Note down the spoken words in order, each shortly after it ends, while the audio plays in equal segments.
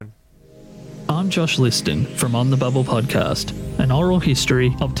I'm Josh Liston from On the Bubble Podcast, an oral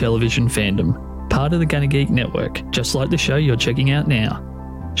history of television fandom, part of the Gonna Geek Network, just like the show you're checking out now.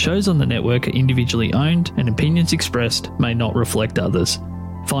 Shows on the network are individually owned, and opinions expressed may not reflect others.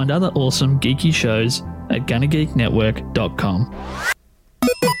 Find other awesome geeky shows at GonnaGeekNetwork.com.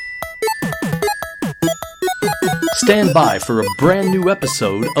 Stand by for a brand new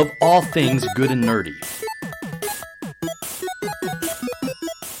episode of All Things Good and Nerdy.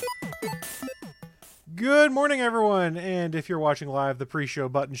 Good morning, everyone, and if you're watching live, the pre-show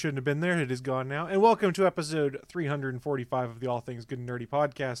button shouldn't have been there. It is gone now. And welcome to episode 345 of the All Things Good and Nerdy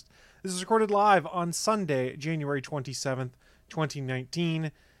podcast. This is recorded live on Sunday, January 27th,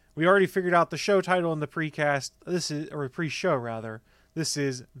 2019. We already figured out the show title in the pre-show, rather. This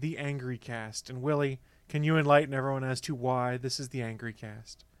is the Angrycast. And Willie, can you enlighten everyone as to why this is the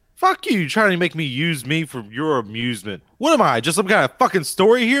Angrycast? Fuck you, trying to make me use me for your amusement. What am I, just some kind of fucking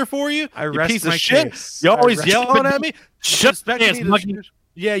story here for you? I you rest piece my of shit. case. You always yelling at me? Shut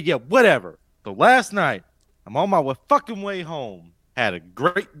Yeah, whatever. So last night, I'm on my fucking way home. Had a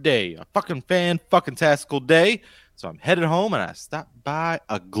great day. A fucking tastical day. So I'm headed home and I stopped by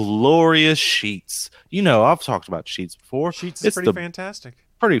a glorious Sheetz. You know, I've talked about Sheetz before. Sheetz is pretty fantastic.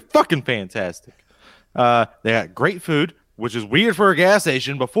 Pretty fucking fantastic. They got great food, which is weird for a gas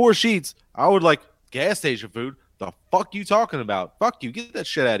station. Before Sheetz, I would like gas station food. The fuck you talking about? Fuck you. Get that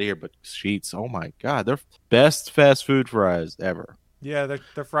shit out of here. But Sheetz, oh my God. They're best fast food fries ever. Yeah,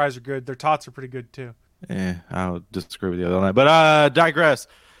 their fries are good. Their tots are pretty good, too. I'll disagree with you on that. But I digress.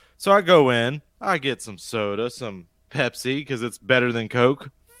 So I go in. I get some soda, some Pepsi, because it's better than Coke.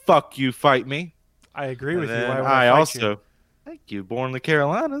 Fuck you, fight me. I agree with you. I also, thank you, born in the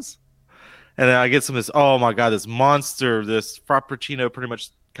Carolinas. And then I get some of this, oh my God, this monster, this Frappuccino pretty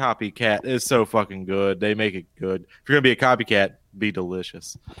much copycat is so fucking good. They make it good. If you're going to be a copycat, be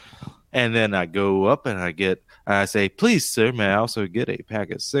delicious. And then I go up and I say, please, sir, may I also get a pack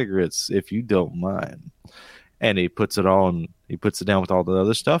of cigarettes if you don't mind? And he puts it down with all the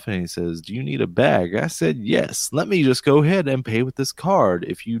other stuff. And he says, do you need a bag? I said, yes. Let me just go ahead and pay with this card.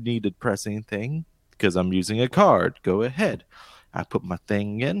 If you need to press anything, because I'm using a card, go ahead. I put my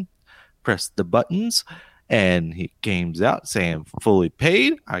thing in. Press the buttons, and he comes out saying fully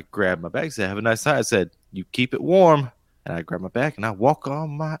paid. I grabbed my bag, said, have a nice night. I said, you keep it warm. And I grab my bag, and I walk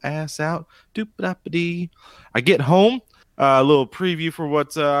on my ass out. Doop-a-dap-a-dee. I get home. A little preview for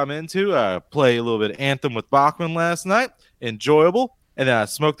what I'm into. I play a little bit of Anthem with Bachman last night. Enjoyable. And then I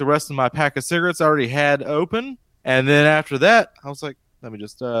smoked the rest of my pack of cigarettes I already had open. And then after that, I was like, let me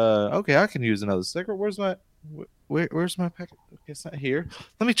just, okay, I can use another cigarette. Where's my pack? Okay, it's not here.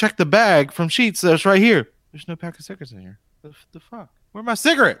 Let me check the bag from Sheetz. That's right here. There's no pack of cigarettes in here. The fuck? Where are my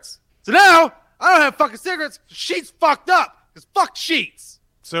cigarettes? So now I don't have fucking cigarettes. Sheetz fucked up. Because fuck Sheetz.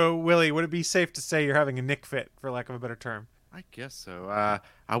 So, Willie, would it be safe to say you're having a Nick fit, for lack of a better term? I guess so.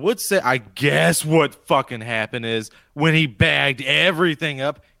 I would say, I guess what fucking happened is when he bagged everything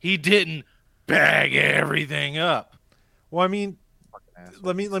up, he didn't bag everything up. Well, I mean,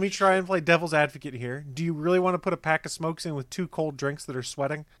 let me try and play devil's advocate here. Do you really want to put a pack of smokes in with two cold drinks that are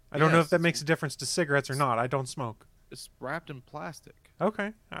sweating? I don't know if that makes a difference to cigarettes or not. I don't smoke. It's wrapped in plastic.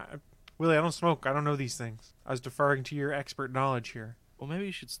 Okay. Willie, I don't smoke. I don't know these things. I was deferring to your expert knowledge here. Well, maybe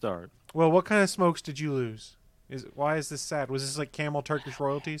you should start. Well, what kind of smokes did you lose? Why is this sad? Was this like Camel Turkish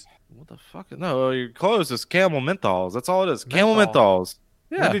royalties? What the fuck? No, you're close. It's Camel Menthols. That's all it is. Camel Menthols.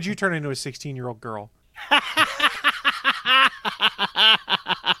 Yeah. When did you turn into a 16-year-old girl?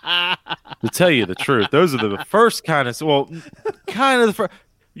 To tell you the truth, those are the first kind of the first.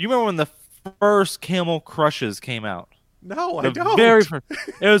 You remember when the first Camel Crushes came out? No, I don't. Very first.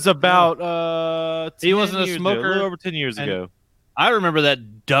 It was about he wasn't a smoker a little over 10 years ago. I remember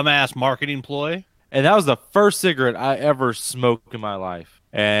that dumbass marketing ploy. And that was the first cigarette I ever smoked in my life.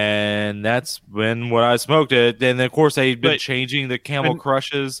 And that's when I smoked it. And then, of course, they'd been changing the Camel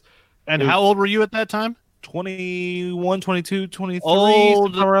Crushes. And how old were you at that time? 21, 22, 23.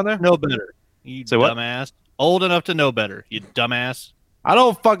 Old, around there. No better. You dumbass. Old enough to know better, you dumbass. I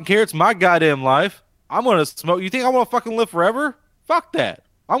don't fucking care. It's my goddamn life. I'm going to smoke. You think I want to fucking live forever? Fuck that.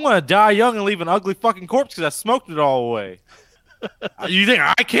 I'm going to die young and leave an ugly fucking corpse because I smoked it all away. You think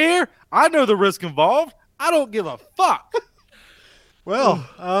I care? I know the risk involved. I don't give a fuck. Well,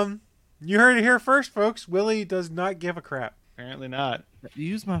 you heard it here first, folks. Willie does not give a crap. Apparently not.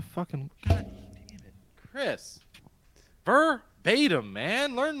 Use my fucking... God damn it. Chris. Verbatim,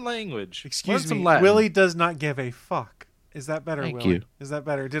 man. Learn language. Excuse me. Willie does not give a fuck. Is that better, Thank Willie? you. Is that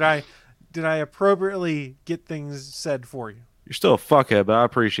better? Did I appropriately get things said for you? You're still a fuckhead, but I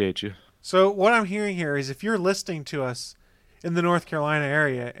appreciate you. So what I'm hearing here is if you're listening to us in the North Carolina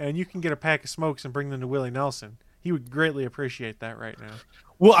area, and you can get a pack of smokes and bring them to Willie Nelson, he would greatly appreciate that right now.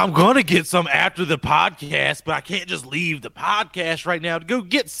 Well, I'm going to get some after the podcast, but I can't just leave the podcast right now to go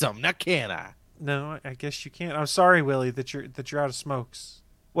get some. Now, can I? No, I guess you can't. I'm sorry, Willie, that you're out of smokes.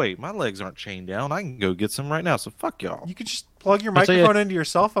 Wait, my legs aren't chained down. I can go get some right now, so fuck y'all. You could just plug your microphone into your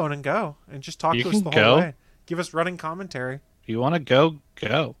cell phone and go, and just talk to us the whole way. Give us running commentary. If you want to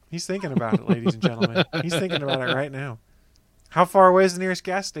go. He's thinking about it, ladies and gentlemen. He's thinking about it right now. How far away is the nearest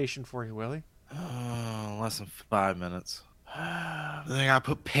gas station for you, Willie? Less than 5 minutes. Then I gotta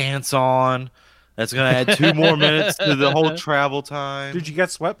put pants on. That's gonna add 2 more minutes to the whole travel time. Dude, you got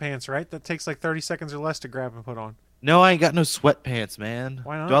sweatpants, right? That takes like 30 seconds or less to grab and put on. No, I ain't got no sweatpants, man.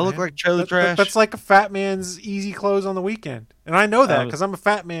 Why not? Do I look like trailer trash? That's like a fat man's easy clothes on the weekend. And I know that because I'm a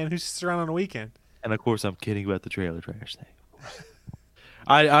fat man who sits around on the weekend. And of course, I'm kidding about the trailer trash thing.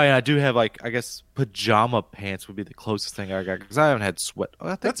 I do have, like, I guess pajama pants would be the closest thing I got because I haven't had sweat.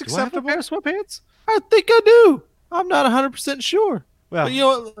 That's acceptable. Do I have a pair of sweatpants? I think I do. I'm not 100% sure. Well, but, you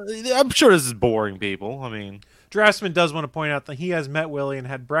know, I'm sure this is boring, people. I mean, Draftsman does want to point out that he has met Willie and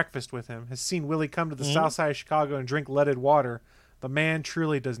had breakfast with him, has seen Willie come to the south side of Chicago and drink leaded water. The man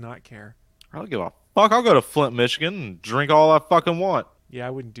truly does not care. I don't give a fuck. I'll go to Flint, Michigan and drink all I fucking want. Yeah, I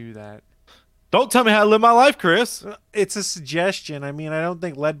wouldn't do that. Don't tell me how to live my life, Chris. It's a suggestion. I mean, I don't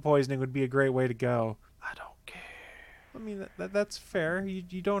think lead poisoning would be a great way to go. I don't care. I mean, that's fair.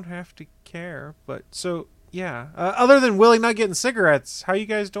 You don't have to care. But so, yeah. Other than Willie not getting cigarettes, how you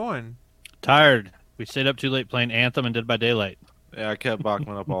guys doing? Tired. We stayed up too late playing Anthem and Dead by Daylight. Yeah, I kept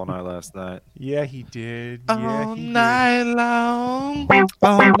Bachman up all night last night. Yeah, he did. All night long.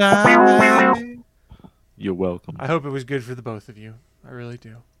 All night. You're welcome. I hope it was good for the both of you. I really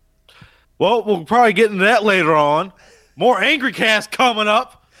do. Well, we'll probably get into that later on. More Angrycast coming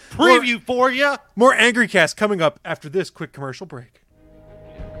up. Preview for you. More Angrycast coming up after this quick commercial break.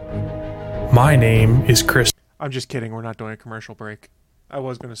 My name is Chris. I'm just kidding. We're not doing a commercial break. I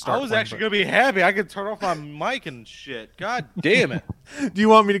was going to start. I was actually going to be happy. I could turn off my mic and shit. God damn it. Do you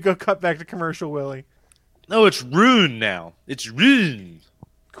want me to go cut back to commercial, Willie? No, it's ruined now. It's ruined.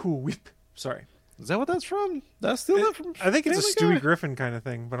 Cool Whip. Sorry. Is that what that's from? That's still not from. I think it's a Family Stewie Guy? Griffin kind of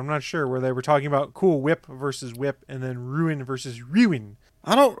thing, but I'm not sure where they were talking about Cool Whip versus Whip and then Ruin versus Ruin.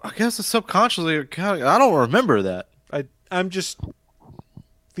 I guess it's subconsciously. I don't remember that. I'm just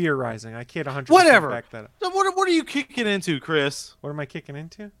theorizing. I can't 100% Whatever. back that up. So what are you kicking into, Chris? What am I kicking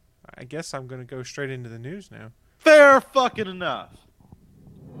into? I guess I'm going to go straight into the news now. Fair fucking enough.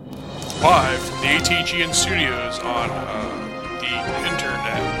 Live from the ATGN studios on the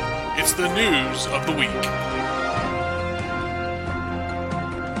internet. It's the news of the week.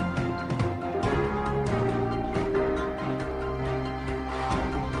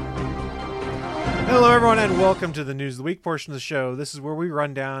 Hello, everyone, and welcome to the News of the Week portion of the show. This is where we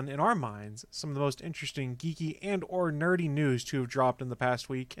run down, in our minds, some of the most interesting, geeky, and or nerdy news to have dropped in the past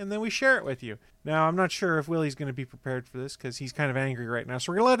week, and then we share it with you. Now, I'm not sure if Willie's going to be prepared for this, because he's kind of angry right now,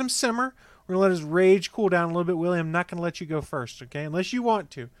 so we're going to let him simmer. We're going to let his rage cool down a little bit. Willie, I'm not going to let you go first, okay? Unless you want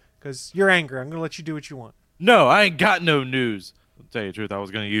to, because you're angry. I'm going to let you do what you want. No, I ain't got no news. I'll tell you the truth, I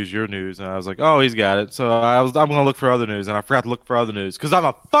was going to use your news, and I was like, oh, he's got it. So I'm going to look for other news, and I forgot to look for other news, because I'm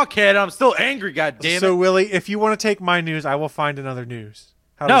a fuckhead, I'm still angry, goddammit. So, Willie, if you want to take my news, I will find another news.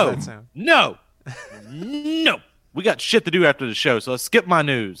 How does that sound? No. We got shit to do after the show, so let's skip my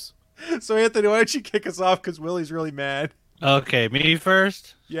news. So, Anthony, why don't you kick us off, because Willie's really mad. Okay, me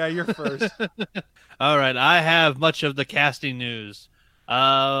first? Yeah, you're first. All right, I have much of the casting news.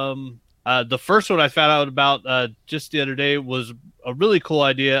 The first one I found out about just the other day was a really cool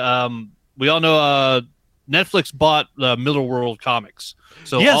idea. We all know Netflix bought Miller World Comics.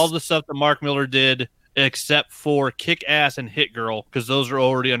 So Yes. all the stuff that Mark Miller did, except for Kick-Ass and Hit Girl, because those are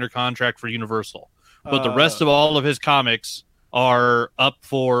already under contract for Universal. But the rest of all of his comics are up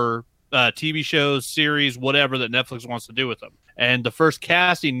for TV shows, series, whatever that Netflix wants to do with them. And the first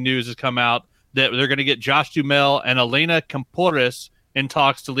casting news has come out that they're going to get Josh Duhamel and Elena Kampouris in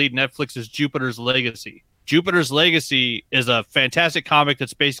talks to lead Netflix's Jupiter's Legacy. Jupiter's Legacy is a fantastic comic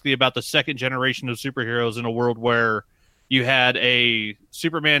that's basically about the second generation of superheroes in a world where you had a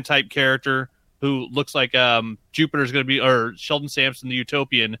Superman type character who looks like Jupiter's going to be, or Sheldon Sampson, the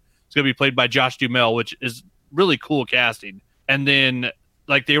Utopian, is going to be played by Josh Duhamel, which is really cool casting. And then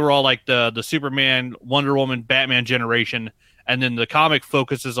like they were all like the Superman, Wonder Woman, Batman generation. And then the comic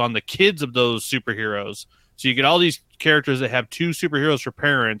focuses on the kids of those superheroes. So you get all these characters that have two superheroes for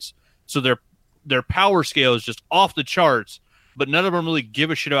parents. So their power scale is just off the charts, but none of them really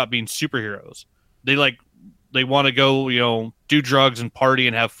give a shit about being superheroes. They want to go, do drugs and party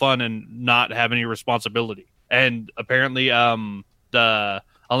and have fun and not have any responsibility. And apparently, the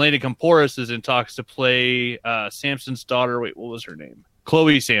Elena Camporis is in talks to play Samson's daughter. Wait, what was her name?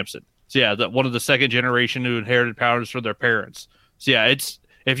 Chloe Samson. So yeah, one of the second generation who inherited powers from their parents. So yeah,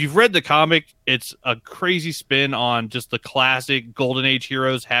 if you've read the comic, it's a crazy spin on just the classic Golden Age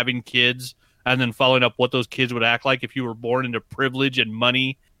heroes having kids and then following up what those kids would act like if you were born into privilege and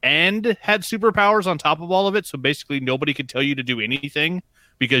money and had superpowers on top of all of it. So basically nobody could tell you to do anything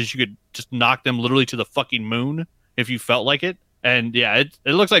because you could just knock them literally to the fucking moon if you felt like it. And yeah,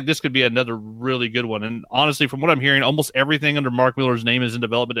 it looks like this could be another really good one. And honestly, from what I'm hearing, almost everything under Mark Millar's name is in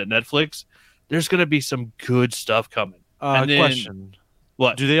development at Netflix. There's going to be some good stuff coming. Question.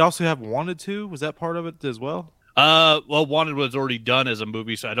 What? Do they also have Wanted to? Was that part of it as well? Well, Wanted was already done as a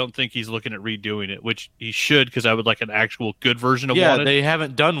movie, so I don't think he's looking at redoing it, which he should, because I would like an actual good version of Wanted. Yeah, they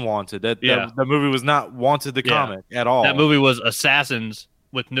haven't done Wanted. That movie was not Wanted the comic at all. That movie was assassins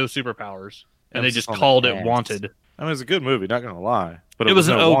with no superpowers, and they just called it Wanted. I mean, it's a good movie, not going to lie. But it was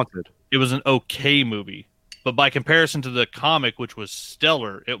Wanted. It was an okay movie. But by comparison to the comic, which was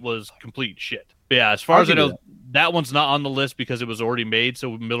stellar, it was complete shit. But yeah, as far as I know, that one's not on the list because it was already made,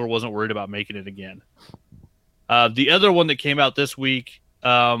 so Miller wasn't worried about making it again. The other one that came out this week,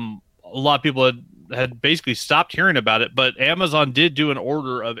 a lot of people had basically stopped hearing about it, but Amazon did do an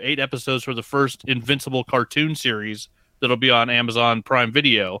order of 8 episodes for the first Invincible cartoon series that'll be on Amazon Prime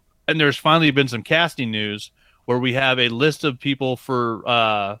Video. And there's finally been some casting news where we have a list of people for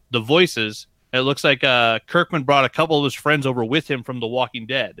the voices. It looks like Kirkman brought a couple of his friends over with him from The Walking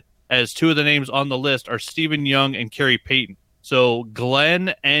Dead, as 2 of the names on the list are Stephen Young and Carrie Payton. So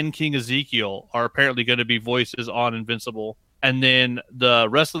Glenn and King Ezekiel are apparently going to be voices on Invincible. And then the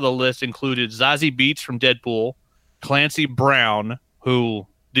rest of the list included Zazie Beetz from Deadpool, Clancy Brown, who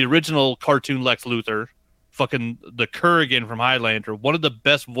the original cartoon Lex Luthor, fucking the Kurgan from Highlander, one of the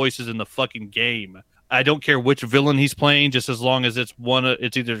best voices in the fucking game. I don't care which villain he's playing, just as long as it's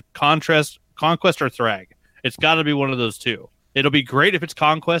either Conquest or Thrag. It's got to be one of those two. It'll be great if it's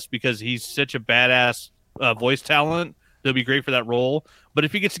Conquest because he's such a badass voice talent. It'll be great for that role. But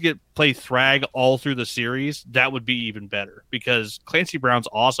if he gets to play Thrag all through the series, that would be even better because Clancy Brown's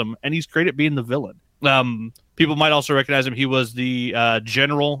awesome and he's great at being the villain. People might also recognize him. He was the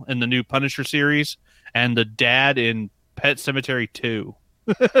general in the new Punisher series and the dad in Pet Sematary 2.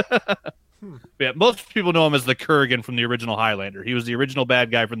 Yeah, most people know him as the Kurgan from the original Highlander. He was the original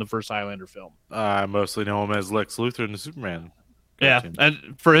bad guy from the first Highlander film. I mostly know him as Lex Luthor in the Superman cartoon. Yeah,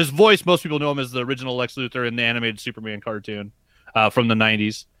 and for his voice, most people know him as the original Lex Luthor in the animated Superman cartoon from the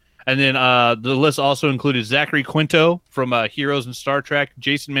 90s. And then the list also included Zachary Quinto from Heroes and Star Trek,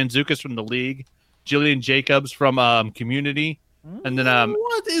 Jason Mantzoukas from The League, Jillian Jacobs from Community, and then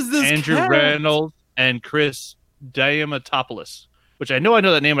what is this Andrew Reynolds and Chris Diamatopoulos. Which I know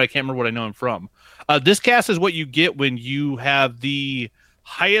that name, but I can't remember what I know him from. This cast is what you get when you have the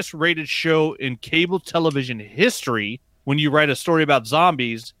highest rated show in cable television history. When you write a story about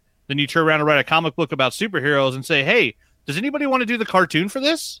zombies, then you turn around and write a comic book about superheroes and say, hey, does anybody want to do the cartoon for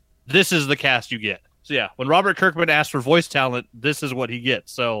this? This is the cast you get. So yeah, when Robert Kirkman asks for voice talent, this is what he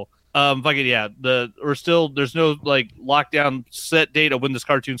gets. So there's no like lockdown set date of when this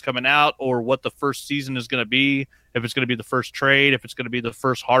cartoon's coming out or what the first season is going to be. If it's going to be the first trade, if it's going to be the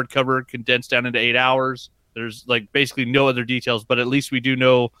first hardcover condensed down into 8 hours. There's like basically no other details, but at least we do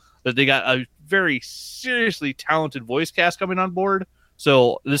know that they got a very seriously talented voice cast coming on board.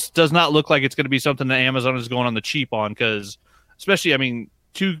 So this does not look like it's going to be something that Amazon is going on the cheap on because especially, I mean,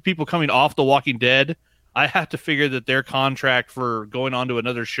 2 people coming off The Walking Dead, I have to figure that their contract for going on to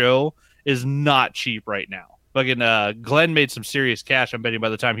another show is not cheap right now. Fucking Glenn made some serious cash, I'm betting, by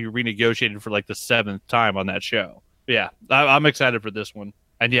the time he renegotiated for like the 7th time on that show. But yeah, I'm excited for this one.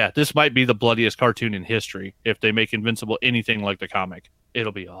 And yeah, this might be the bloodiest cartoon in history. If they make Invincible anything like the comic,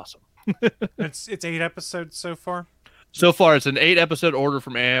 it'll be awesome. It's 8 episodes so far? So far, it's an 8-episode order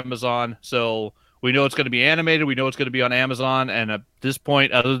from Amazon. So we know it's going to be animated. We know it's going to be on Amazon. And at this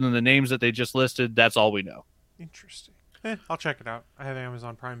point, other than the names that they just listed, that's all we know. Interesting. I'll check it out. I have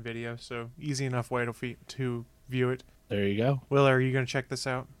Amazon Prime Video, so easy enough way to view it. There you go. Will, are you going to check this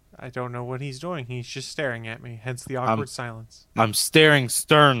out? I don't know what he's doing. He's just staring at me, hence the awkward silence. I'm staring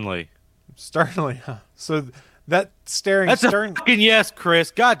sternly. Sternly, huh? So that staring That's stern... a fucking yes, Chris.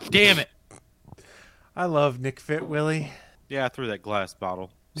 God damn it. I love Nick Fit Willie. Yeah, I threw that glass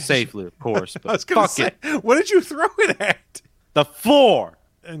bottle. Safely, of course. But I was going to say, what did you throw it at? The floor.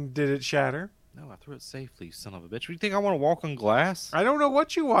 And did it shatter? No, I threw it safely, you son of a bitch. You think I want to walk on glass? I don't know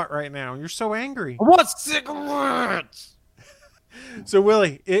what you want right now. You're so angry. I want cigarettes! So,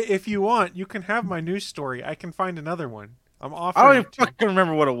 Willie, if you want, you can have my news story. I can find another one. I'm offering. I don't even fucking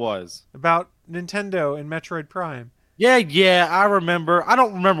remember what it was. About Nintendo and Metroid Prime. Yeah, I remember. I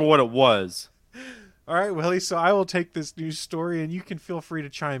don't remember what it was. All right, Willie, so I will take this news story, and you can feel free to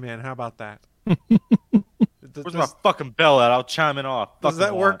chime in. How about that? Where's my fucking bell at? I'll chime in off. Does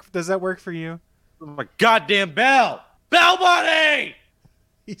that work? Does that work for you? Where's my goddamn bell? Bell buddy!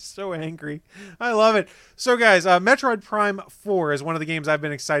 He's so angry. I love it. So, guys, Metroid Prime 4 is one of the games I've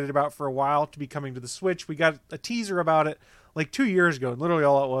been excited about for a while to be coming to the Switch. We got a teaser about it like 2 years ago, and literally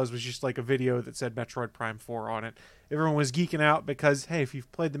all it was just like a video that said Metroid Prime 4 on it. Everyone was geeking out because, hey, if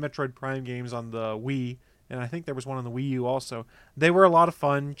you've played the Metroid Prime games on the Wii, and I think there was one on the Wii U also, they were a lot of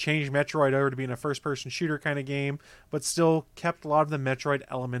fun, changed Metroid over to being a first-person shooter kind of game, but still kept a lot of the Metroid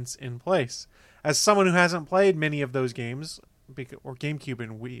elements in place. As someone who hasn't played many of those games, or GameCube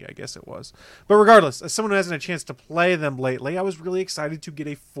and Wii, I guess it was. But regardless, as someone who hasn't had a chance to play them lately, I was really excited to get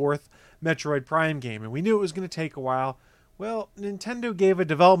a fourth Metroid Prime game, and we knew it was going to take a while. Well, Nintendo gave a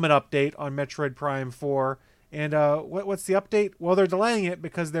development update on Metroid Prime 4, and what's the update? Well, they're delaying it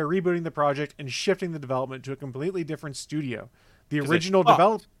because they're rebooting the project and shifting the development to a completely different studio. The original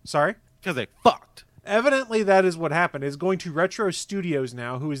Sorry? Because they fucked. Evidently, that is what happened. It's going to Retro Studios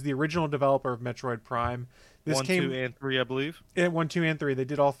now, who is the original developer of Metroid Prime. This 1, 2, and 3, I believe. 1, 2, and 3. They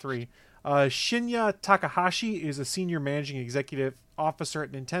did all three. Shinya Takahashi is a senior managing executive officer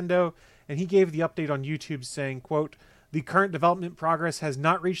at Nintendo, and he gave the update on YouTube saying, quote, "The current development progress has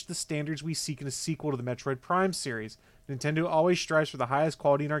not reached the standards we seek in a sequel to the Metroid Prime series. Nintendo always strives for the highest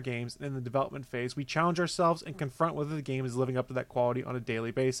quality in our games, and in the development phase, we challenge ourselves and confront whether the game is living up to that quality on a daily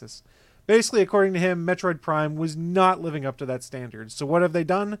basis." Basically, according to him, Metroid Prime was not living up to that standard. So what have they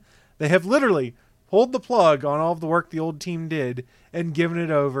done? They have literally pulled the plug on all of the work the old team did and given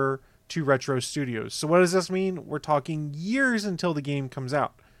it over to Retro Studios. So what does this mean? We're talking years until the game comes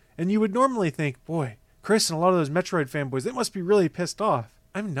out. And you would normally think, boy, Chris and a lot of those Metroid fanboys, they must be really pissed off.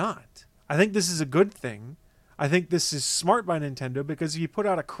 I'm not. I think this is a good thing. I think this is smart by Nintendo because if you put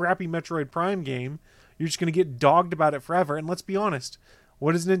out a crappy Metroid Prime game, you're just going to get dogged about it forever. And let's be honest,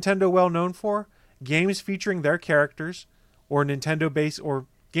 what is Nintendo well known for? Games featuring their characters or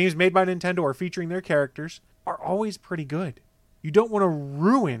games made by Nintendo or featuring their characters are always pretty good. You don't want to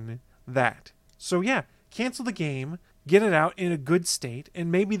ruin that. So yeah, cancel the game, get it out in a good state,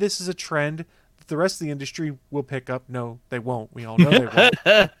 and maybe this is a trend that the rest of the industry will pick up. No, they won't. We all know they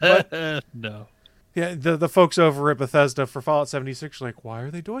won't. But, no. Yeah, the folks over at Bethesda for Fallout 76 are like, why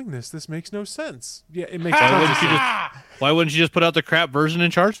are they doing this? This makes no sense. Yeah, it makes tons of sense. Why wouldn't you just put out the crap version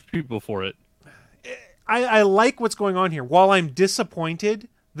and charge people for it? I like what's going on here. While I'm disappointed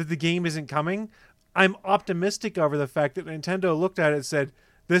that the game isn't coming, I'm optimistic over the fact that Nintendo looked at it and said,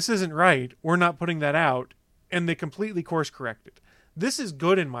 this isn't right, we're not putting that out, and they completely course corrected. This is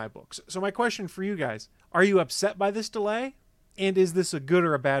good in my books. So my question for you guys, are you upset by this delay? And is this a good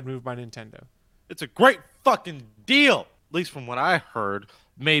or a bad move by Nintendo? It's a great fucking deal. At least from what I heard,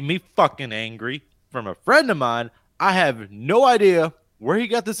 made me fucking angry. From a friend of mine, I have no idea where he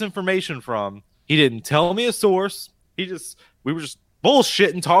got this information from. He didn't tell me a source. We were just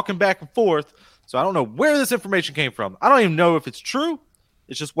bullshitting, talking back and forth. So I don't know where this information came from. I don't even know if it's true.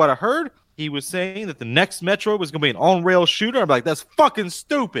 It's just what I heard. He was saying that the next Metroid was going to be an on-rail shooter. I'm like, that's fucking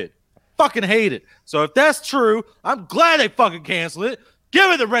stupid. I fucking hate it. So if that's true, I'm glad they fucking canceled it.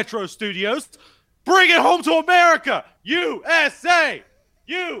 Give it to Retro Studios. Bring it home to America! USA!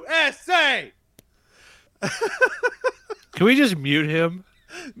 USA! Can we just mute him?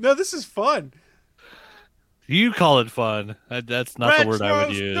 No, this is fun. You call it fun. That's not the word I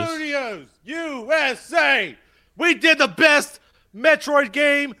would use. Retro Studios! USA! We did the best Metroid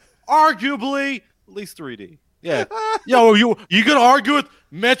game, arguably, at least 3D. Yeah. Yo, you gonna argue with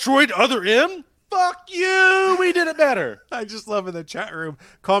Metroid Other M? Fuck you! We did it better. I just love in the chat room.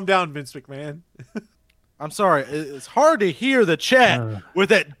 Calm down, Vince McMahon. I'm sorry. It's hard to hear the chat with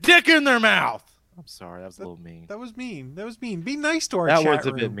that dick in their mouth. I'm sorry. That was a little mean. That was mean. Be nice to our chat room. That was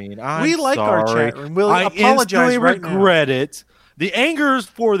a bit mean. We like our chat room. We'll apologize right now. I regret it. The anger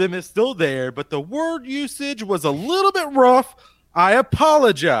for them is still there, but the word usage was a little bit rough. I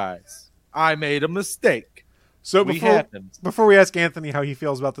apologize. I made a mistake. So before we ask Anthony how he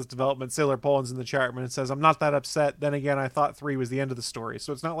feels about this development, Sailor Poland's in the chat room and says, I'm not that upset. Then again, I thought 3 was the end of the story.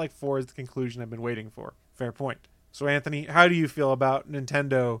 So it's not like 4 is the conclusion I've been waiting for. Fair point. So Anthony, how do you feel about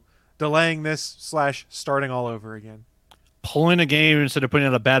Nintendo delaying this / starting all over again? Pulling a game instead of putting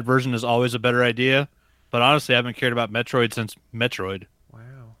out a bad version is always a better idea. But honestly, I haven't cared about Metroid since Metroid.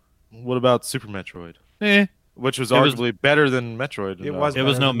 Wow. What about Super Metroid? Which was arguably better than Metroid. It was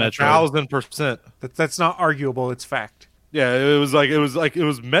no Metroid. 1,000%. That's not arguable. It's fact. Yeah, it was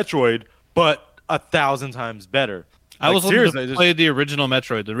Metroid, but 1,000 times better. I was looking to play the original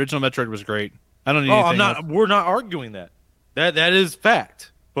Metroid. The original Metroid was great. I don't need Oh, anything I'm not. else. We're not arguing that. That is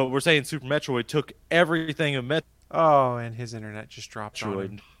fact. But we're saying Super Metroid took everything of Oh, and his internet just dropped on Metroid.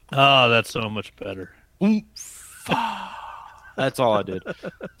 him. Oh, that's so much better. That's all I did.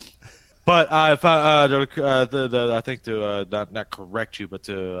 But I think to not correct you, but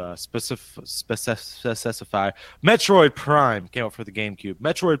to specify, Metroid Prime came out for the GameCube.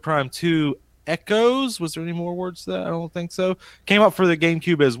 Metroid Prime 2 Echoes. Was there any more words to that? I don't think so. Came out for the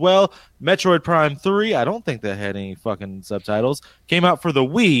GameCube as well. Metroid Prime 3. I don't think that had any fucking subtitles. Came out for the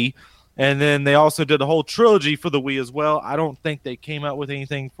Wii. And then they also did a whole trilogy for the Wii as well. I don't think they came out with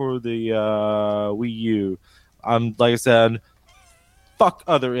anything for the Wii U. Like I said, fuck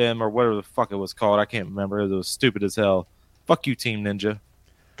Other M or whatever the fuck it was called. I can't remember. It was stupid as hell. Fuck you, Team Ninja.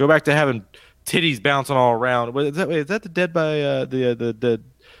 Go back to having titties bouncing all around. Wait, is that the Dead by the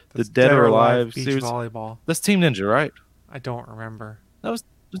Dead or Alive beach series? volleyball. That's Team Ninja, right? I don't remember. That was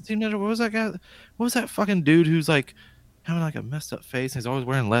Team Ninja. What was that guy? What was that fucking dude who's like having like a messed up face? And he's always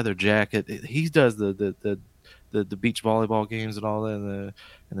wearing leather jacket. He does the beach volleyball games and all that,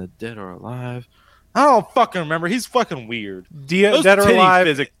 and the Dead or Alive. I don't fucking remember. He's fucking weird. Those Dead or titty Alive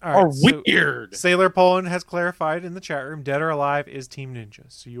physics All are right, so weird. Sailor Poland has clarified in the chat room: Dead or Alive is Team Ninja.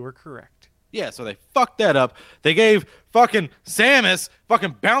 So you are correct. Yeah, so they fucked that up. They gave fucking Samus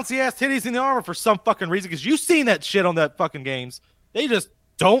fucking bouncy ass titties in the armor for some fucking reason, because you've seen that shit on that fucking games. They just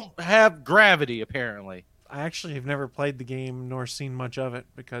don't have gravity, apparently. I actually have never played the game nor seen much of it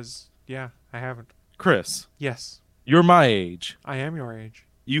because, yeah, I haven't. Chris, Yes, you're my age. I am your age.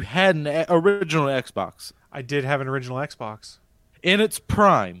 You had an original Xbox I did have an original Xbox. in its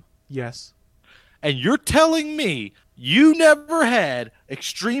prime, Yes. and you're telling me you never had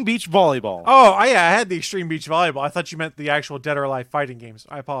Extreme Beach Volleyball. Oh, yeah, I had the Extreme Beach Volleyball. I thought you meant the actual Dead or Alive fighting games.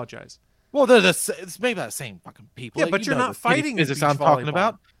 I apologize. Well, it's made by the same fucking people. Yeah, Like, but you you're know not the titty fighting physics beach I'm talking volleyball.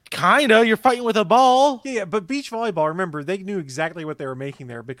 about. Kinda. You're fighting with a ball. Yeah, but beach volleyball, remember, they knew exactly what they were making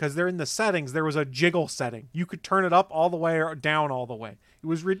there because they're in the settings. There was a jiggle setting. You could turn it up all the way or down all the way. It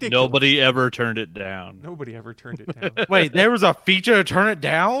was ridiculous. Nobody ever turned it down. Nobody ever turned it down. Wait, there was a feature to turn it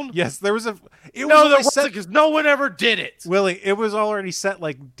down? Yes, there was a. It was No, there always wasn't, set. because no one ever did it. Willie, it was already set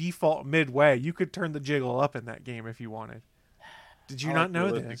like default midway. You could turn the jiggle up in that game if you wanted. Did you not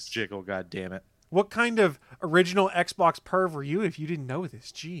know this? Jiggle, God damn it. What kind of original Xbox perv were you if you didn't know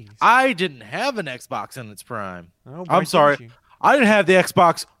this? Jeez. I didn't have an Xbox in its prime. Oh, why I'm sorry. didn't you? I didn't have the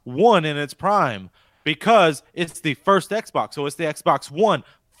Xbox One in its prime because it's the first Xbox, so it's the Xbox One.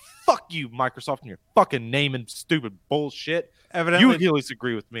 Fuck you, Microsoft, and your fucking naming stupid bullshit. Evidently, You can at least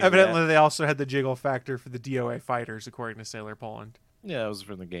agree with me. on evidently that. they also had the jiggle factor for the DOA fighters, according to Sailor Poland. Yeah, it was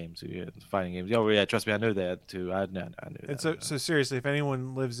from the games. Yeah, the fighting games. Oh, yeah, trust me, I knew that too. I knew And that. so seriously, if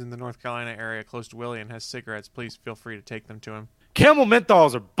anyone lives in the North Carolina area close to Willie and has cigarettes, please feel free to take them to him. Camel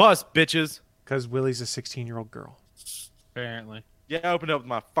menthols are bust, bitches. Because Willie's a 16-year-old girl. Apparently. Yeah, I opened up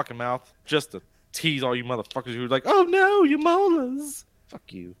my fucking mouth just to tease all you motherfuckers who were like, "Oh no, your molars."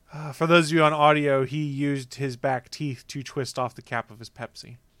 Fuck you. For those of you on audio, he used his back teeth to twist off the cap of his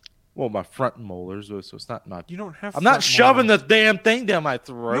Pepsi. Well, my front molars, so it's not my. You don't have. I'm not front shoving molars. the damn thing down my You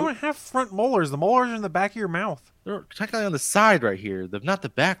throat. don't have front molars. The molars are in the back of your mouth. They're technically on the side right here. Not the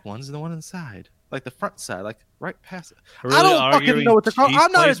back ones, the one on the side. Like the front side, like right past it. Really I don't fucking arguing know what they're called. teeth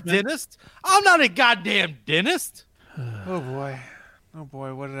I'm not placement? a dentist. I'm not a goddamn dentist. Oh boy. Oh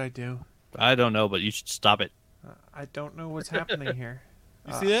boy, what did I do? I don't know, but you should stop it. I don't know what's happening here.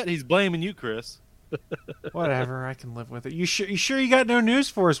 You see that? He's blaming you, Chris. Whatever, I can live with it. You sure you got no news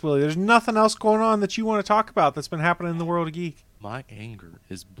for us, Willie? There's nothing else going on that you want to talk about that's been happening in the world of geek. My anger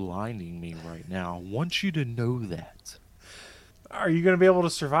is blinding me right now. I want you to know that. Are you going to be able to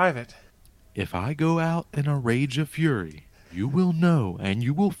survive it? If I go out in a rage of fury, you will know and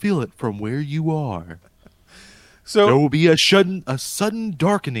you will feel it from where you are. So There will be a sudden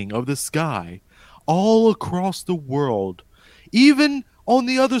darkening of the sky all across the world. Even on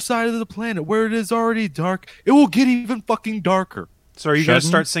the other side of the planet where it is already dark, it will get even fucking darker. So are you going to Shouldn't?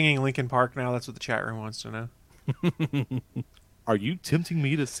 start singing Linkin Park now? That's what the chat room wants to know. Are you tempting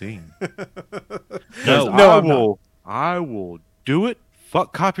me to sing? No, I will do it.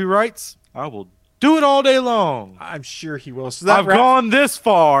 Fuck copyrights. I will do it all day long. I'm sure he will. So that I've gone this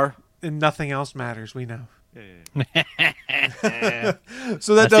far. and nothing else matters. We know. I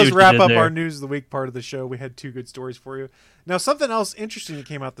So that see does what you wrap did up there. our news of the week part of the show. We had two good stories for you. Now, something else interesting that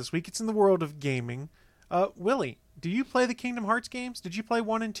came out this week. It's in the world of gaming. Willie, do you play the Kingdom Hearts games? Did you play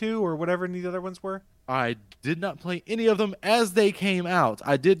 1 and 2 or whatever the other ones were? I did not play any of them as they came out.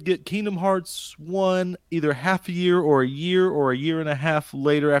 I did get Kingdom Hearts 1 either half a year or a year and a half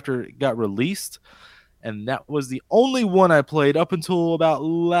later after it got released. and that was the only one I played up until about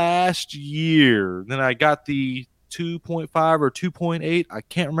last year. Then I got the 2.5 or 2.8. I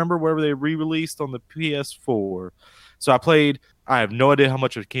can't remember wherever they re-released on the PS4. So I have no idea how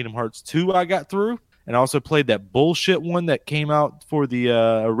much of Kingdom Hearts 2 I got through. And I also played that bullshit one that came out for the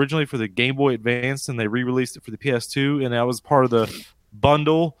originally for the Game Boy Advance, and they re-released it for the PS2, and that was part of the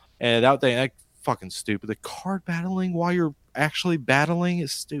bundle. And that fucking stupid. The card battling while you're actually battling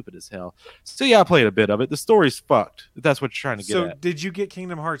is stupid as hell. So yeah, I played a bit of it. The story's fucked, if that's what you're trying to get at. So did you get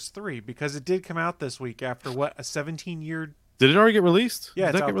Kingdom Hearts 3? Because it did come out this week after, what, a 17-year... Did it already get released? Yeah, Did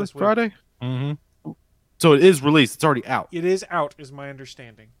it's that out get released this week. Friday? Mm-hmm. So it is released. It's already out. It is out, is my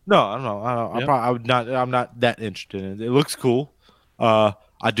understanding. No, I don't know. Yep. I'm not that interested in it. It looks cool. I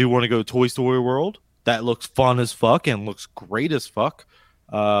do want to go to Toy Story World. That looks fun as fuck and looks great as fuck.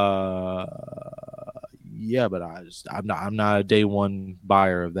 Yeah, but I'm not a day one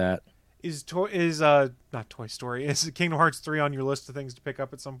buyer of that. Is not Toy Story, is Kingdom Hearts 3 on your list of things to pick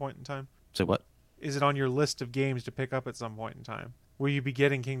up at some point in time? Say what? Is it on your list of games to pick up at some point in time? Will you be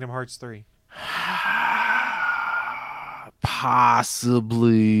getting Kingdom Hearts 3?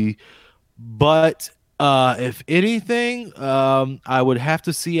 Possibly, but if anything, I would have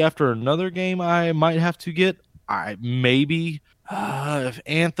to see after another game I might have to get. If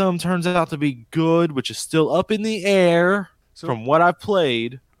Anthem turns out to be good, which is still up in the air from what I've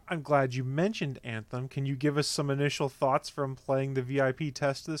played. I'm glad you mentioned Anthem. Can you give us some initial thoughts from playing the VIP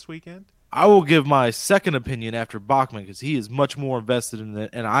test this weekend? I will give my second opinion after Bachman because he is much more invested in it,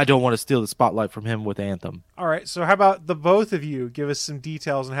 and I don't want to steal the spotlight from him with Anthem. All right, so how about the both of you give us some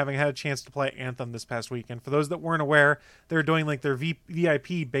details on having had a chance to play Anthem this past weekend? For those that weren't aware, they're doing like their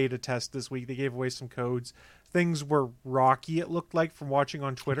VIP beta test this week. They gave away some codes. Things were rocky, it looked like, from watching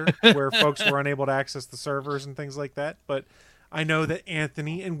on Twitter, where folks were unable to access the servers and things like that. But I know that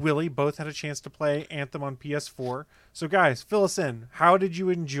Anthony and Willie both had a chance to play Anthem on PS4. So guys, fill us in. How did you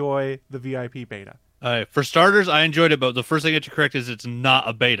enjoy the VIP beta? For starters, I enjoyed it, but the first thing I have to correct is it's not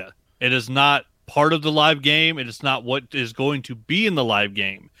a beta. It is not part of the live game. It is not what is going to be in the live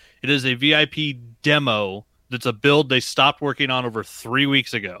game. It is a VIP demo that's a build they stopped working on over 3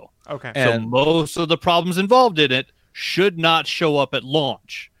 weeks ago. Okay. So most of the problems involved in it should not show up at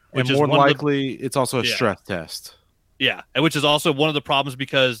launch. And more likely, it's also a stress test. Yeah, which is also one of the problems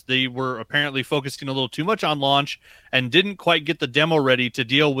because they were apparently focusing a little too much on launch and didn't quite get the demo ready to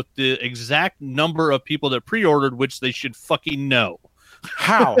deal with the exact number of people that pre-ordered, which they should fucking know.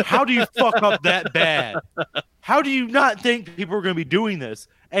 How? How do you fuck up that bad? How do you not think people are going to be doing this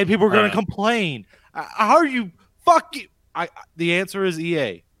and people are going to complain? How are you fucking... The answer is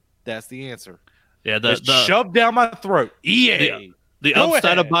EA. That's the answer. Yeah, it's shoved down my throat. EA. The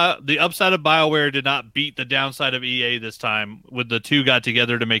upside of BioWare did not beat the downside of EA this time when the two got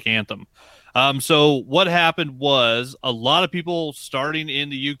together to make Anthem. So what happened was a lot of people starting in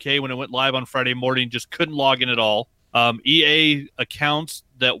the UK when it went live on Friday morning just couldn't log in at all. EA accounts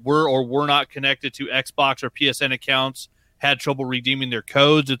that were or were not connected to Xbox or PSN accounts had trouble redeeming their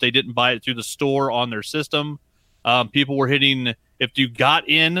codes if they didn't buy it through the store on their system. People were hitting, if you got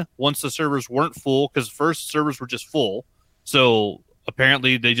in once the servers weren't full, because first servers were just full. So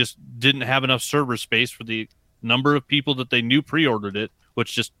apparently they just didn't have enough server space for the number of people that they knew pre-ordered it,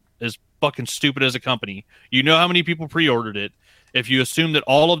 which just is fucking stupid as a company. You know how many people pre-ordered it. If you assume that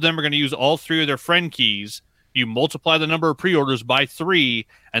all of them are going to use all three of their friend keys, you multiply the number of pre-orders by 3,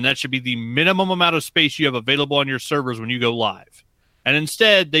 and that should be the minimum amount of space you have available on your servers when you go live. And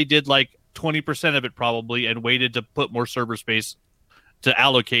instead, they did like 20% of it probably and waited to put more server space to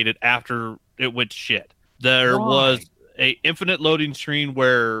allocate it after it went to shit. There was a infinite loading screen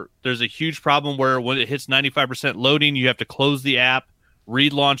where there's a huge problem where when it hits 95% loading, you have to close the app,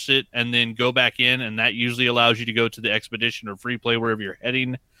 relaunch it, and then go back in, and that usually allows you to go to the Expedition or Free Play wherever you're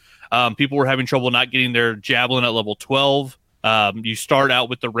heading. People were having trouble not getting their Javelin at level 12. You start out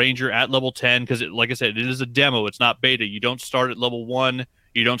with the Ranger at level 10 because, like I said, it is a demo. It's not beta. You don't start at level 1.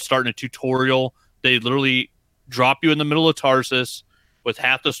 You don't start in a tutorial. They literally drop you in the middle of Tarsus with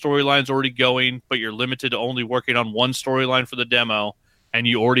half the storylines already going, but you're limited to only working on one storyline for the demo, and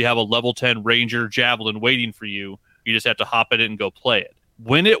you already have a level 10 Ranger Javelin waiting for you. You just have to hop in it and go play it.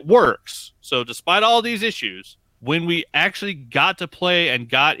 When it works, so despite all these issues, when we actually got to play and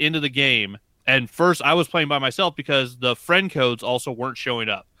got into the game, and first I was playing by myself because the friend codes also weren't showing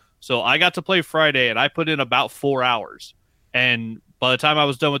up. So I got to play Friday, and I put in about 4 hours. And by the time I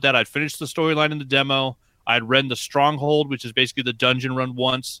was done with that, I'd finished the storyline in the demo. I'd read the Stronghold, which is basically the dungeon run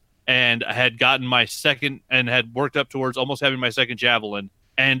once, and I had gotten my second and had worked up towards almost having my second Javelin.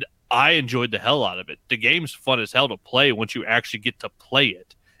 And I enjoyed the hell out of it. The game's fun as hell to play once you actually get to play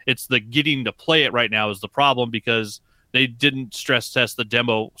it. It's the getting to play it right now is the problem because they didn't stress test the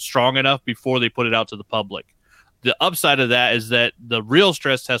demo strong enough before they put it out to the public. The upside of that is that the real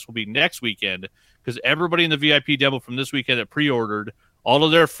stress test will be next weekend because everybody in the VIP demo from this weekend that pre-ordered, all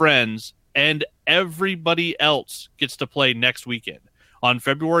of their friends, and everybody else gets to play next weekend. On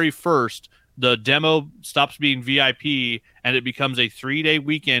February 1st, the demo stops being VIP and it becomes a 3-day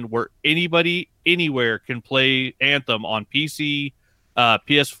weekend where anybody anywhere can play Anthem on PC,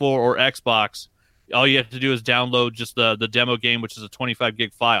 PS4, or Xbox. All you have to do is download just the demo game, which is a 25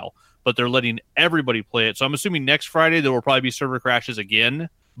 gig file. But they're letting everybody play it. So I'm assuming next Friday there will probably be server crashes again.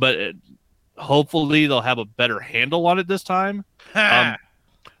 But hopefully they'll have a better handle on it this time.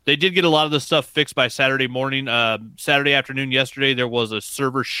 They did get a lot of the stuff fixed by Saturday morning. Saturday afternoon yesterday, there was a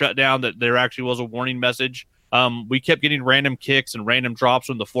server shutdown that there actually was a warning message. We kept getting random kicks and random drops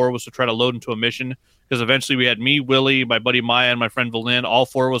when the four of us would try to load into a mission. Because eventually we had me, Willie, my buddy Maya, and my friend Valin. All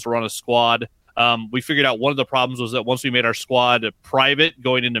four of us were on a squad. We figured out one of the problems was that once we made our squad private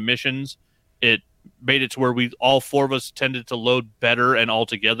going into missions, it made it to where all four of us tended to load better and all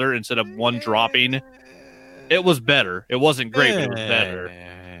together instead of one dropping. It was better. It wasn't great, but it was better.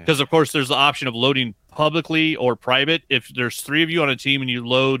 Because, of course, there's the option of loading publicly or private. If there's 3 of you on a team and you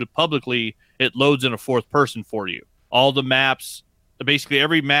load publicly, it loads in a 4th person for you. All the maps, basically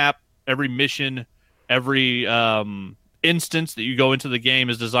every map, every mission, every instance that you go into the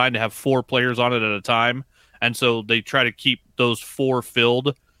game is designed to have 4 players on it at a time. And so they try to keep those 4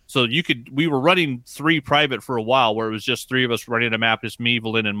 filled. So we were running 3 private for a while where it was just 3 of us running a map, just me,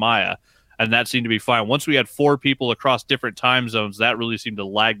 Valin, and Maya. And that seemed to be fine. Once we had 4 people across different time zones, that really seemed to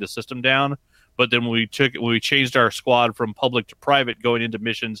lag the system down. But then when we changed our squad from public to private going into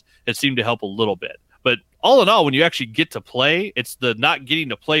missions, it seemed to help a little bit. But all in all, when you actually get to play, it's the not getting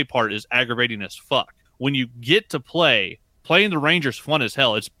to play part is aggravating as fuck. When you get to play, playing the Ranger's fun as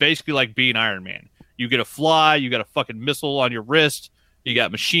hell. It's basically like being Iron Man. You get to fly, you got a fucking missile on your wrist, you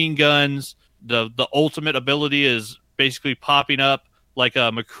got machine guns. The ultimate ability is basically popping up like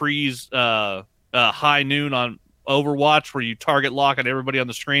McCree's high noon on Overwatch, where you target lock on everybody on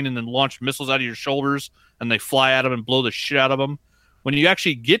the screen and then launch missiles out of your shoulders and they fly at them and blow the shit out of them. When you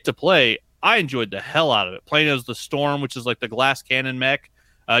actually get to play, I enjoyed the hell out of it. Playing as the Storm, which is like the glass cannon mech.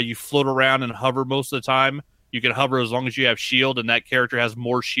 You float around and hover most of the time. You can hover as long as you have shield, and that character has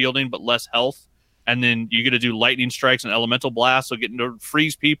more shielding but less health. And then you get to do lightning strikes and elemental blasts, so getting to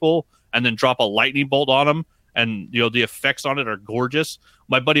freeze people and then drop a lightning bolt on them. And, the effects on it are gorgeous.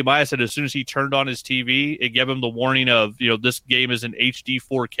 My buddy Maya said as soon as he turned on his TV, it gave him the warning of, this game is in HD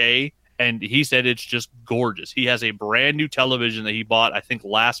 4K. And he said it's just gorgeous. He has a brand new television that he bought, I think,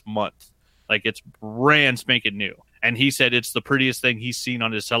 last month. Like, it's brand spanking new. And he said it's the prettiest thing he's seen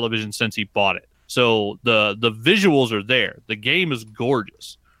on his television since he bought it. So the visuals are there. The game is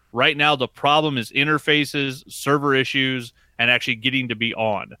gorgeous. Right now, the problem is interfaces, server issues, and actually getting to be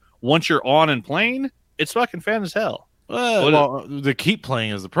on. Once you're on and playing, it's fucking fun as hell. Well, the keep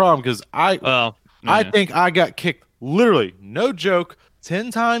playing is the problem because I think I got kicked literally, no joke,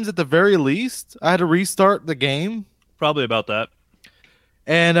 10 times at the very least. I had to restart the game. Probably about that.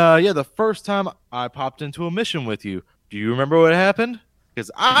 And the first time I popped into a mission with you, do you remember what happened?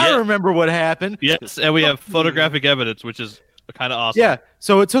 Because I remember what happened. Yes, and we have photographic evidence, which is kind of awesome. Yeah,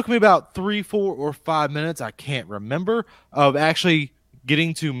 so it took me about 3, 4, or 5 minutes, I can't remember, of actually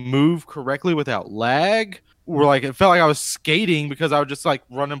getting to move correctly without lag. Or like it felt like I was skating because I would just like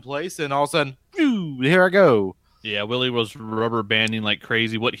run in place, and all of a sudden, here I go. Yeah, Willie was rubber banding like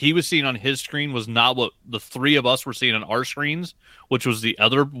crazy. What he was seeing on his screen was not what the 3 of us were seeing on our screens, which was the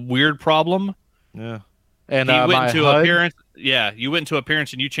other weird problem. Yeah. And he went into appearance. Yeah, you went into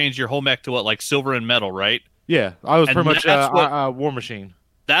appearance and you changed your whole mech to what, like silver and metal, right? Yeah, I was pretty much War Machine.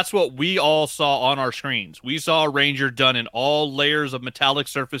 That's what we all saw on our screens. We saw a Ranger done in all layers of metallic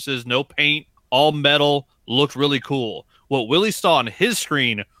surfaces, no paint, all metal, looked really cool. What Willie saw on his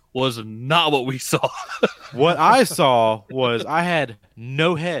screen was not what we saw. What I saw was I had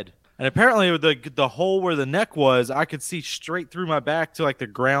no head. And apparently the hole where the neck was, I could see straight through my back to like the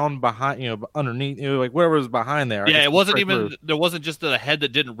ground behind, underneath, like whatever was behind there. Yeah, it wasn't even, there wasn't just a head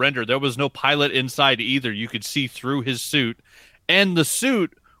that didn't render. There was no pilot inside either. You could see through his suit. And the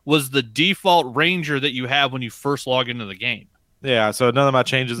suit was the default Ranger that you have when you first log into the game. Yeah, so none of my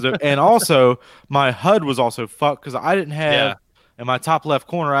changes. And also, my HUD was also fucked because I didn't have, in my top left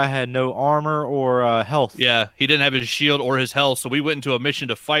corner, I had no armor or health. Yeah, he didn't have his shield or his health, so we went into a mission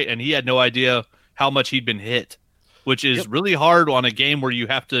to fight, and he had no idea how much he'd been hit, which is really hard on a game where you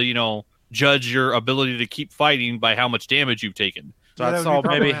have to, judge your ability to keep fighting by how much damage you've taken. So I saw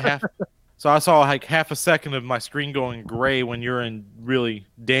maybe half. So I saw like half a second of my screen going gray when you're in really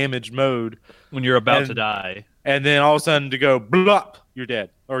damaged mode. When you're about to die. And then all of a sudden to go blop, you're dead.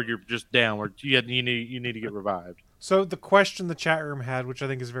 Or you're just down where you need to get revived. So the question the chat room had, which I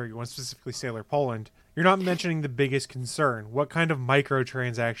think is very good one, specifically Sailor Poland, you're not mentioning the biggest concern. What kind of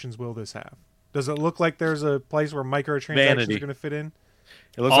microtransactions will this have? Does it look like there's a place where microtransactions are going to fit in?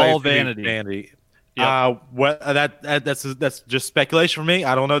 It looks all like vanity. Yep. That's just speculation for me.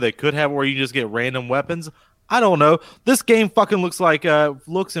 I don't know. They could have where you just get random weapons. I don't know. This game fucking looks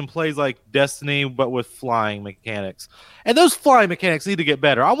and plays like Destiny, but with flying mechanics. And those flying mechanics need to get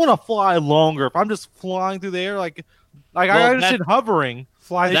better. I want to fly longer. If I'm just flying through the air, I understand hovering.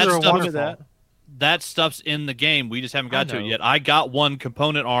 Fly through a waterfall. That stuff's in the game. We just haven't got to it yet. I got one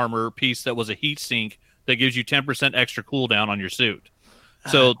component armor piece that was a heat sink that gives you 10% extra cooldown on your suit.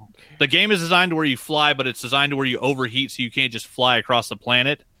 So the game is designed to where you fly, but it's designed to where you overheat so you can't just fly across the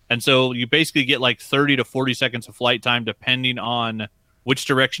planet. And so you basically get like 30 to 40 seconds of flight time depending on which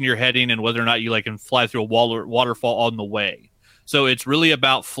direction you're heading and whether or not you can fly through a wall or waterfall on the way. So it's really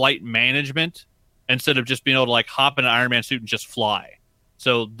about flight management instead of just being able to hop in an Iron Man suit and just fly.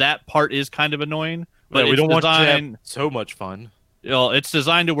 So that part is kind of annoying. But we don't want to have so much fun. It's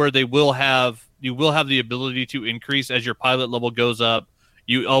designed to where you will have the ability to increase as your pilot level goes up.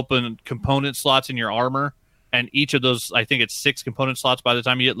 You open component slots in your armor, and each of those, I think it's 6 component slots by the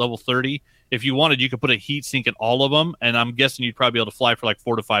time you hit level 30. If you wanted, you could put a heat sink in all of them, and I'm guessing you'd probably be able to fly for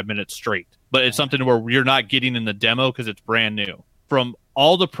 4 to 5 minutes straight. But it's something where you're not getting in the demo because it's brand new. From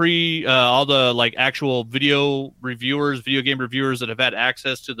all the actual video game reviewers that have had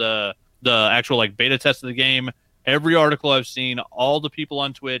access to the actual beta test of the game, every article I've seen, all the people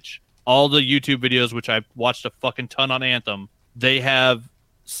on Twitch, all the YouTube videos, which I've watched a fucking ton on Anthem, they have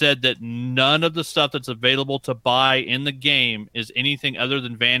said that none of the stuff that's available to buy in the game is anything other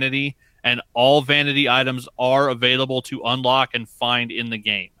than vanity, and all vanity items are available to unlock and find in the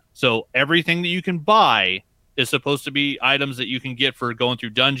game. So everything that you can buy is supposed to be items that you can get for going through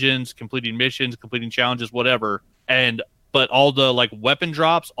dungeons, completing missions, completing challenges, whatever. But all the weapon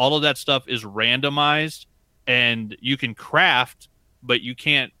drops, all of that stuff is randomized, and you can craft, but you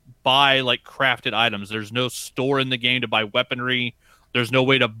can't buy crafted items. There's no store in the game to buy weaponry. There's no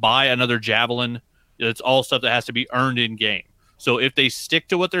way to buy another javelin. It's all stuff that has to be earned in game. So if they stick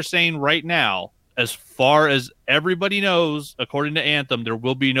to what they're saying right now, as far as everybody knows, according to Anthem, there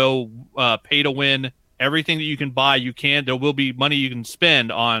will be no pay to win. Everything that you can buy, there will be money you can spend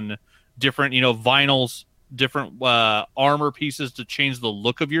on different, vinyls, different armor pieces to change the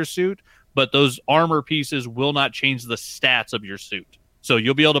look of your suit. But those armor pieces will not change the stats of your suit. So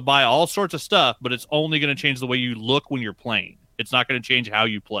you'll be able to buy all sorts of stuff, but it's only going to change the way you look when you're playing. It's not going to change how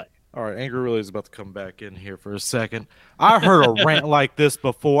you play. All right, Angry really is about to come back in here for a second. I heard a rant like this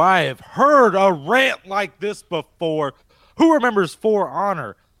before. I have heard a rant like this before. Who remembers For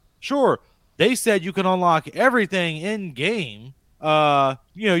Honor? Sure, they said you can unlock everything in game.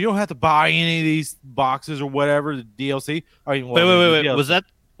 You don't have to buy any of these boxes or whatever, the DLC. Wait. Was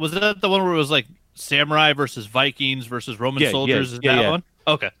that the one where it was samurai versus Vikings versus Roman soldiers? Is that one?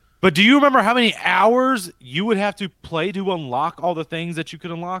 Okay. But do you remember how many hours you would have to play to unlock all the things that you could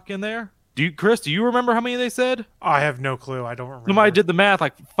unlock in there? Chris, do you remember how many they said? I have no clue. I don't remember. Somebody did the math,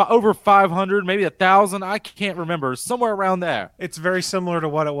 over 500, maybe 1,000. I can't remember. Somewhere around there. It's very similar to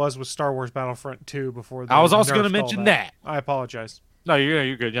what it was with Star Wars Battlefront 2 before. I was also going to mention that. I apologize. No,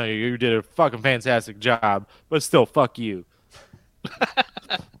 you're good. You did a fucking fantastic job, but still, fuck you.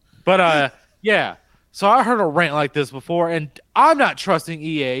 But yeah. So I heard a rant like this before, and I'm not trusting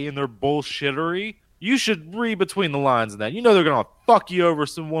EA and their bullshittery. You should read between the lines in that. They're going to fuck you over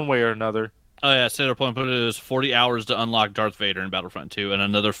one way or another. Oh, yeah. Sailor Point put it as 40 hours to unlock Darth Vader in Battlefront 2 and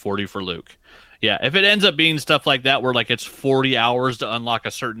another 40 for Luke. Yeah, if it ends up being stuff like that where it's 40 hours to unlock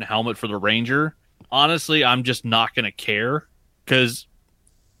a certain helmet for the Ranger, honestly, I'm just not going to care because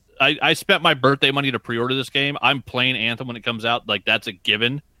I spent my birthday money to pre-order this game. I'm playing Anthem when it comes out. That's a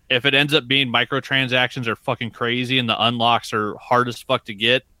given. If it ends up being microtransactions are fucking crazy and the unlocks are hard as fuck to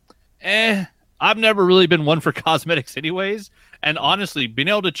get, I've never really been one for cosmetics anyways. And honestly, being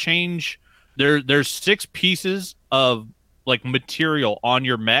able to change, there's 6 pieces of material on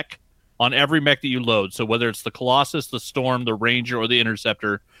your mech, on every mech that you load. So whether it's the Colossus, the Storm, the Ranger, or the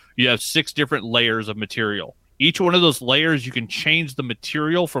Interceptor, you have 6 different layers of material. Each one of those layers, you can change the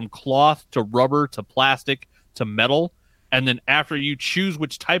material from cloth to rubber to plastic to metal. And then after you choose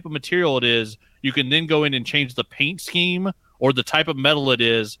which type of material it is, you can then go in and change the paint scheme or the type of metal it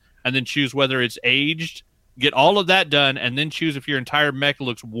is, and then choose whether it's aged, get all of that done, and then choose if your entire mech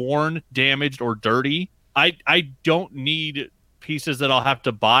looks worn, damaged, or dirty. I don't need pieces that I'll have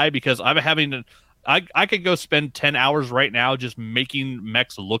to buy because I'm having I could go spend 10 hours right now just making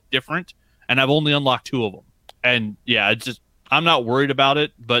mechs look different, and I've only unlocked 2 of them. And yeah, it's just I'm not worried about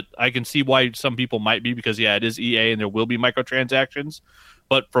it, but I can see why some people might be because yeah, it is EA and there will be microtransactions.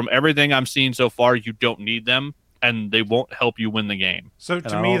 But from everything I'm seeing so far, you don't need them, and they won't help you win the game. So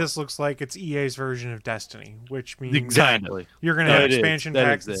to me, this looks like it's EA's version of Destiny, which means Exactly. you're going to have expansion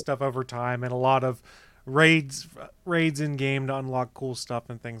packs and stuff over time, and a lot of raids in game to unlock cool stuff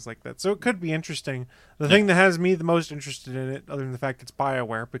and things like that. So it could be interesting. The thing that has me the most interested in it, other than the fact it's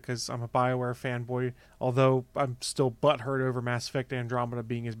BioWare, because I'm a BioWare fanboy, although I'm still butthurt over Mass Effect Andromeda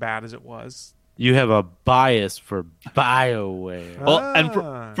being as bad as it was. You have a bias for BioWare. Well, and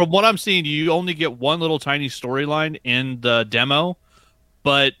from what I'm seeing, you only get one little tiny storyline in the demo,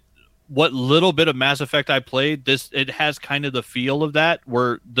 but what little bit of Mass Effect I played, it has kind of the feel of that,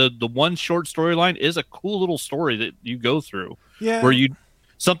 where the one short storyline is a cool little story that you go through, where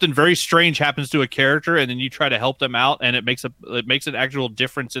something very strange happens to a character, and then you try to help them out, and it makes an actual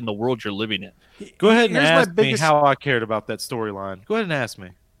difference in the world you're living in. Go ahead and ask me how I cared about that storyline. Go ahead and ask me.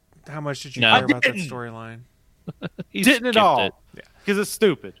 How much did you care about that storyline? Didn't at all. Because it's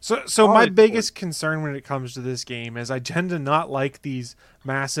stupid. So my biggest concern when it comes to this game is I tend to not like these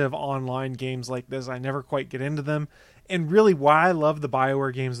massive online games like this. I never quite get into them. And really why I love the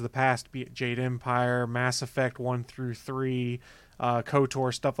BioWare games of the past, be it Jade Empire, Mass Effect 1 through 3,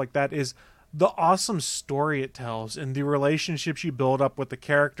 KOTOR, stuff like that, is the awesome story it tells and the relationships you build up with the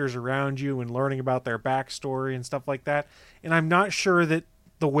characters around you and learning about their backstory and stuff like that. And I'm not sure that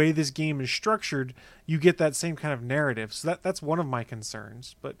the way this game is structured, you get that same kind of narrative. So that's one of my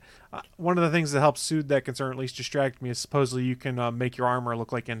concerns. But one of the things that helps soothe that concern, at least distract me, is supposedly you can make your armor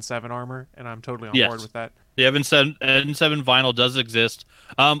look like N7 armor, and I'm totally on board with that. The N7 vinyl does exist.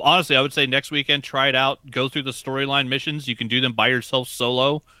 Honestly, I would say next weekend, try it out. Go through the storyline missions. You can do them by yourself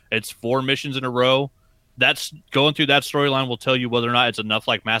solo. It's 4 missions in a row. That's going through that storyline will tell you whether or not it's enough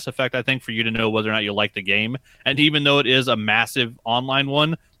like Mass Effect, I think, for you to know whether or not you like the game. And even though it is a massive online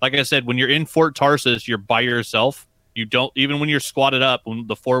one, like I said, when you're in Fort Tarsus, you're by yourself. You don't, even when you're squatted up, when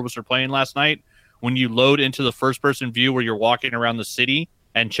the 4 of us were playing last night, when you load into the first person view where you're walking around the city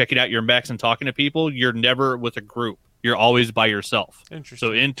and checking out your mechs and talking to people, you're never with a group. You're always by yourself. Interesting.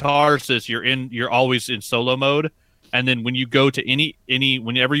 So in Tarsus, you're always in solo mode. And then when you go to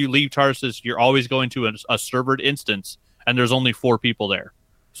whenever you leave Tarsus, you're always going to a servered instance, and there's only 4 people there.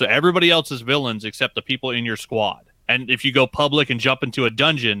 So everybody else is villains except the people in your squad. And if you go public and jump into a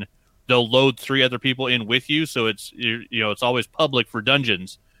dungeon, they'll load 3 other people in with you. So it's always public for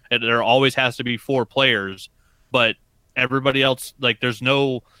dungeons, and there always has to be 4 players. But everybody else, like, there's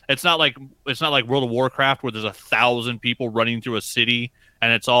no. It's not like World of Warcraft where there's 1,000 people running through a city,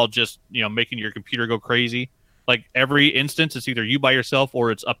 and it's all just making your computer go crazy. Like every instance, it's either you by yourself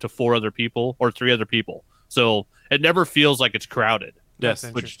or it's up to 4 other people or 3 other people. So it never feels like it's crowded. That's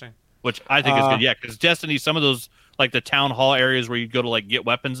interesting. Which I think is good. Yeah, because Destiny, some of those, like the town hall areas where you'd go to like get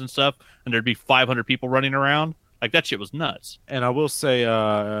weapons and stuff, and there'd be 500 people running around. Like that shit was nuts. And I will say,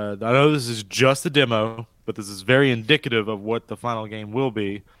 I know this is just a demo, but this is very indicative of what the final game will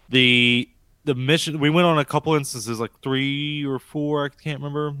be. The mission, we went on a couple instances, like 3 or 4, I can't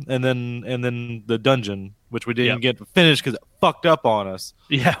remember, and then the dungeon, which we didn't get finished because it fucked up on us.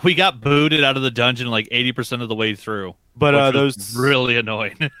 Yeah, we got booted out of the dungeon like 80% of the way through. But those really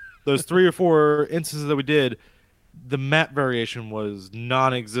annoying. Those 3 or 4 instances that we did, the map variation was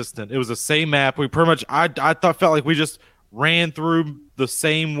non-existent. It was the same map. We pretty much, I felt like we just ran through the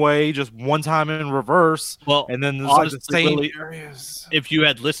same way, just one time in reverse. Well, and then there's honestly, like the same Willie, areas. If you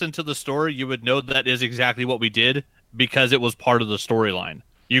had listened to the story, you would know that is exactly what we did because it was part of the storyline.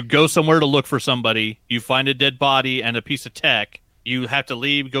 You go somewhere to look for somebody, you find a dead body and a piece of tech. You have to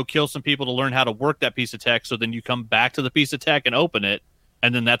leave, go kill some people to learn how to work that piece of tech. So then you come back to the piece of tech and open it,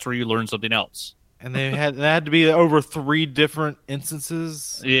 and then that's where you learn something else. And they had to be over 3 different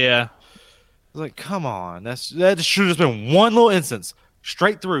instances. Yeah. I was like, come on, that should have just been one little instance,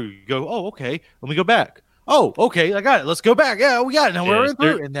 straight through. You go, oh, okay, let me go back. Oh, okay, I got it. Let's go back. Yeah, we got it. Now we're in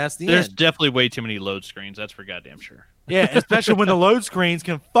through, and that's the end. There's definitely way too many load screens. That's for goddamn sure. Yeah, especially when the load screens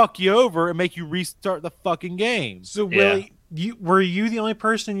can fuck you over and make you restart the fucking game. So, Willie, were you the only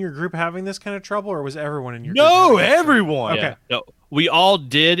person in your group having this kind of trouble, or was everyone in your group? No, everyone. Okay. No, we all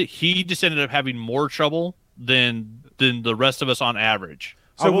did. He just ended up having more trouble than the rest of us on average.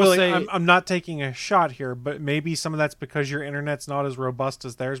 So, Willie, I'm not taking a shot here, but maybe some of that's because your internet's not as robust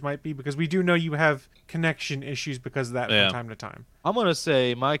as theirs might be, because we do know you have connection issues because of that from time to time. I'm going to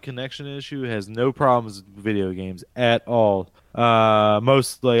say my connection issue has no problems with video games at all.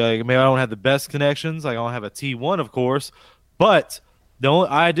 Mostly, I don't have the best connections. I don't have a T1, of course, But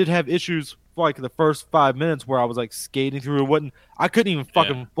I did have issues for like the first 5 minutes where I was like skating through it. I couldn't even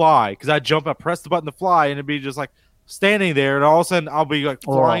fucking fly because I press the button to fly, and it'd be just like standing there, and all of a sudden I'll be like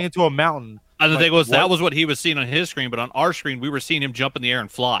flying into a mountain. And the like, thing was, that was what he was seeing on his screen, but on our screen, we were seeing him jump in the air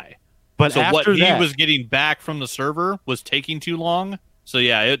and fly. But so what he that, was getting back from the server was taking too long. So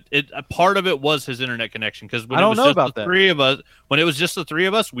yeah, a part of it was his internet connection, because when it was just the three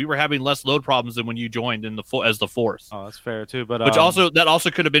of us, we were having less load problems than when you joined as the fourth. Oh, that's fair too. But that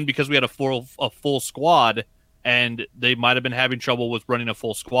also could have been because we had a full squad, and they might have been having trouble with running a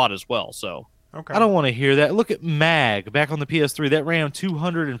full squad as well. So okay, I don't want to hear that. Look at Mag back on the PS3 that ran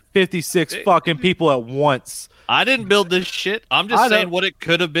 256 fucking people at once. I didn't build this shit. I'm just saying what it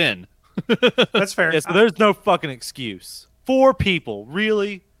could have been. That's fair. Yeah, so there's no fucking excuse. 4 people,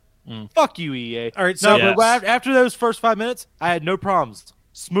 really? Fuck you, EA. All right, so but after those first 5 minutes, I had no problems.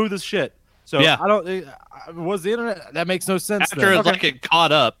 Smooth as shit. So yeah. I don't. Was the internet? That makes no sense. After it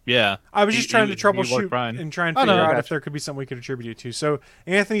caught up, yeah. I was just trying to troubleshoot and try and figure out if there could be something we could attribute it to. So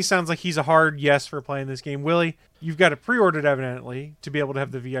Anthony sounds like he's a hard yes for playing this game. Willie, you've got it pre-ordered evidently to be able to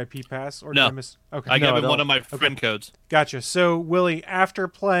have the VIP pass. Or no, okay. I gave him one of my friend codes. Gotcha. So Willie, after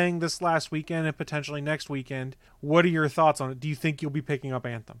playing this last weekend and potentially next weekend, what are your thoughts on it? Do you think you'll be picking up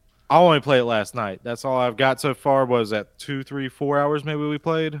Anthem? I only played it last night. That's all I've got so far. Was that 2, 3, 4 hours maybe we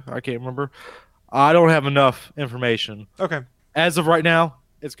played? I can't remember. I don't have enough information. Okay. As of right now,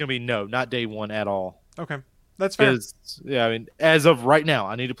 it's going to be no, not day one at all. Okay. That's fair. Yeah, I mean, as of right now,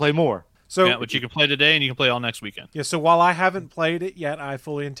 I need to play more. So, yeah, but you can play today and you can play all next weekend. Yeah, so while I haven't played it yet, I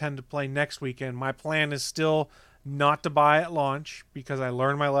fully intend to play next weekend. My plan is still not to buy at launch because I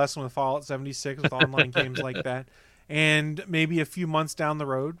learned my lesson with Fallout 76 with online games like that. And maybe a few months down the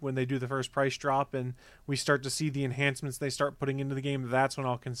road when they do the first price drop and we start to see the enhancements they start putting into the game, that's when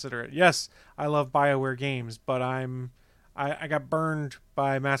I'll consider it. Yes, I love BioWare games, but I got burned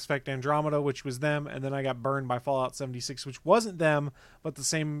by Mass Effect Andromeda, which was them, and then I got burned by Fallout 76, which wasn't them, but the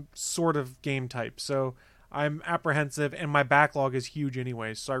same sort of game type. So I'm apprehensive, and my backlog is huge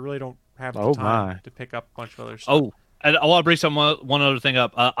anyways, so I really don't have the time to pick up a bunch of other stuff. Oh, and I want to bring one other thing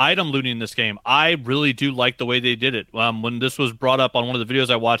up. Item looting in this game, I really do like the way they did it. When this was brought up on one of the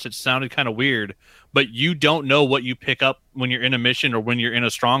videos I watched, it sounded kind of weird, but you don't know what you pick up when you're in a mission or when you're in a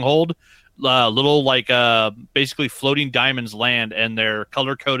stronghold. Little basically floating diamonds land, and they're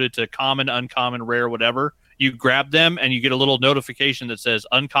color coded to common, uncommon, rare, whatever. You grab them and you get a little notification that says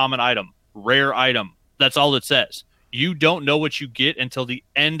uncommon item, rare item. That's all it says. You don't know what you get until the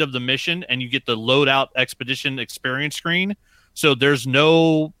end of the mission, and you get the loadout expedition experience screen. So there's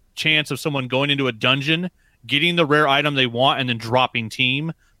no chance of someone going into a dungeon, getting the rare item they want, and then dropping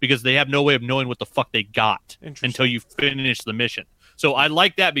team, because they have no way of knowing what the fuck they got until you finish the mission. So I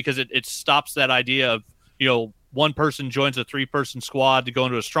like that because it stops that idea of, one person joins a 3-person squad to go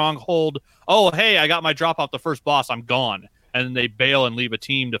into a stronghold. Oh, hey, I got my drop off the first boss. I'm gone. And then they bail and leave a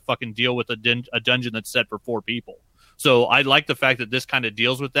team to fucking deal with a dungeon that's set for 4 people. So I like the fact that this kind of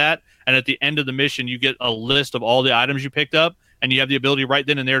deals with that. And at the end of the mission, you get a list of all the items you picked up, and you have the ability right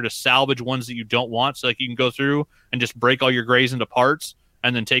then and there to salvage ones that you don't want. So you can go through and just break all your grays into parts,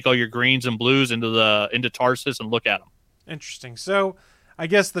 and then take all your greens and blues into Tarsus and look at them. Interesting. So I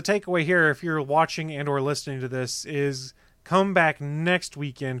guess the takeaway here, if you're watching and or listening to this, is come back next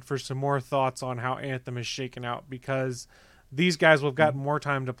weekend for some more thoughts on how Anthem is shaking out, because these guys will have gotten more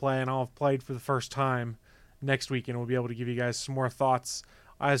time to play, and I'll have played for the first time next weekend. We'll be able to give you guys some more thoughts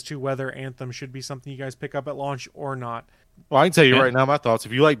as to whether Anthem should be something you guys pick up at launch or not. Well, I can tell you right now my thoughts.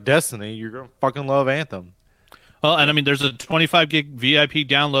 If you like Destiny, you're going to fucking love Anthem. Well, and I mean, there's a 25 gig VIP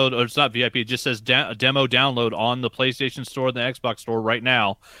download, or it's not VIP, it just says demo download on the PlayStation Store and the Xbox Store right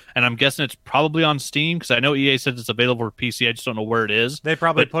now. And I'm guessing it's probably on Steam, because I know EA says it's available for PC. I just don't know where it is. They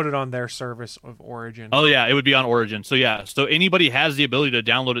probably put it on their service of Origin. Oh, yeah, it would be on Origin. So, yeah, so anybody has the ability to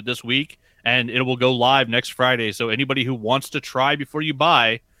download it this week, and it will go live next Friday. So anybody who wants to try before you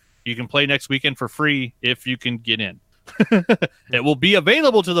buy, you can play next weekend for free if you can get in. It will be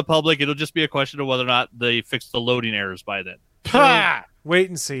available to the public. It'll just be a question of whether or not they fix the loading errors by then. Wait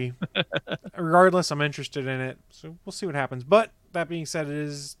and see. Regardless, I'm interested in it, so we'll see what happens. But that being said, it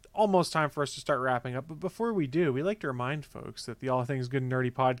is almost time for us to start wrapping up. But before we do, we like to remind folks that the All Things Good and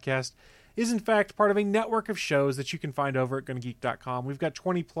Nerdy podcast is in fact part of a network of shows that you can find over at GonnaGeek.com. We've got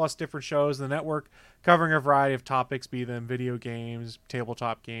 20 plus different shows in the network covering a variety of topics, be them video games,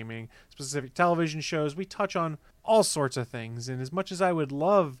 tabletop gaming, specific television shows. We touch on all sorts of things, and as much as I would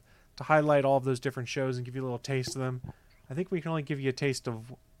love to highlight all of those different shows and give you a little taste of them, I think we can only give you a taste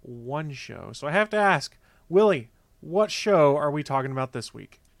of one show. So I have to ask, Willie, what show are we talking about this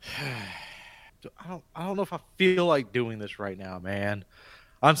week? I don't know if I feel like doing this right now, man.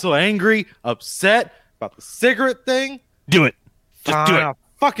 I'm so angry, upset about the cigarette thing. Do it. Fine, do it. I'll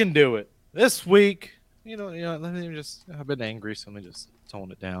fucking do it. This week, I've been angry, so let me just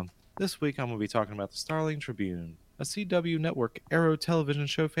tone it down. This week, I'm going to be talking about the Starling Tribune, a CW Network Arrow television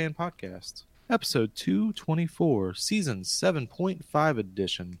show fan podcast. Episode 224, Season 7.5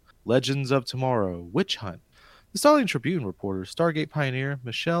 edition, Legends of Tomorrow, Witch Hunt. The Starling Tribune reporters, Stargate Pioneer,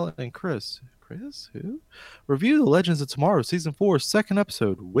 Michelle, and Chris, who? Review the Legends of Tomorrow, Season 4, second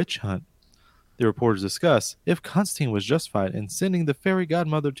episode, Witch Hunt. The reporters discuss if Constantine was justified in sending the fairy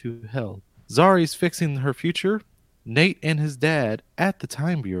godmother to hell. Zari's fixing her future. Nate and his dad at the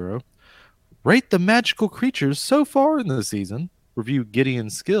Time Bureau. Rate the magical creatures so far in the season. Review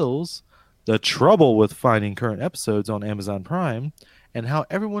Gideon's skills. The trouble with finding current episodes on Amazon Prime. And how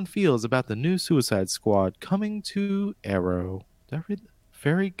everyone feels about the new Suicide Squad coming to Arrow. Did I read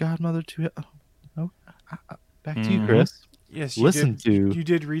fairy godmother to hell? Back to you, Chris. Yes, you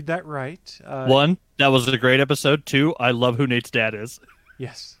did read that right. 1, that was a great episode. 2, I love who Nate's dad is.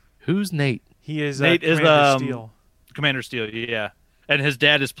 Yes. Who's Nate? He is Nate Commander Steele. Commander Steele, yeah. And his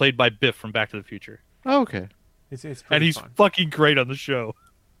dad is played by Biff from Back to the Future. Oh, okay. It's pretty and he's fun. fucking great on the show.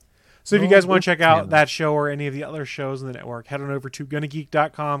 So if you guys want to check out that show or any of the other shows in the network, head on over to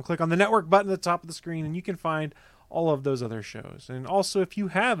GonnaGeek.com, click on the network button at the top of the screen, and you can find all of those other shows. And also, if you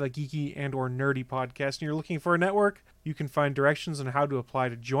have a geeky and or nerdy podcast and you're looking for a network, you can find directions on how to apply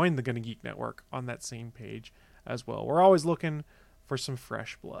to join the Gonna Geek Network on that same page as well. We're always looking for some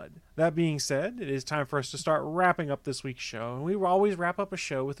fresh blood. That being said, it is time for us to start wrapping up this week's show. And we will always wrap up a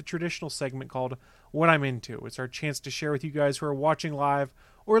show with a traditional segment called What I'm Into. It's our chance to share with you guys who are watching live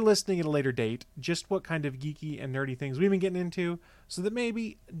or listening at a later date just what kind of geeky and nerdy things we've been getting into, so that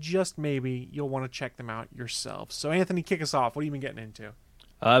maybe, just maybe, you'll want to check them out yourself. So Anthony, kick us off. What have you been getting into?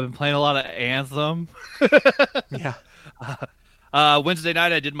 I've been playing a lot of Anthem. Yeah. Wednesday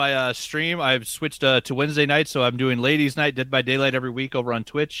night I did my stream. I've switched to Wednesday night, so I'm doing Ladies Night, Dead by Daylight every week over on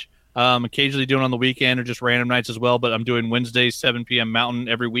Twitch. Occasionally doing on the weekend or just random nights as well, but I'm doing Wednesday 7 p.m. Mountain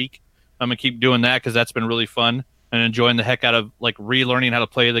every week. I'm going to keep doing that because that's been really fun and enjoying the heck out of like relearning how to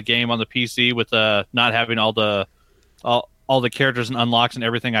play the game on the PC with not having all the characters and unlocks and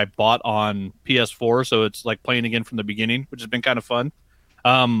everything I bought on PS4. So it's like playing again from the beginning, which has been kind of fun.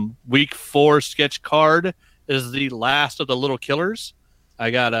 Week 4 sketch card is the last of the Little Killers. I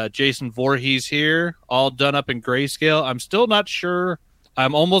got Jason Voorhees here, all done up in grayscale. I'm still not sure.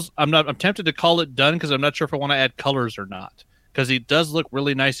 I'm tempted to call it done because I'm not sure if I want to add colors or not. Because he does look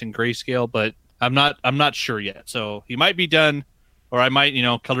really nice in grayscale, but I'm not sure yet. So he might be done, or I might,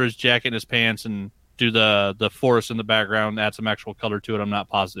 color his jacket and his pants and do the forest in the background, add some actual color to it. I'm not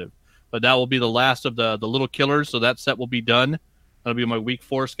positive. But that will be the last of the Little Killers, so that set will be done. That'll be my week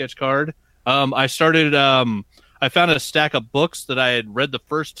 4 sketch card. I found a stack of books that I had read the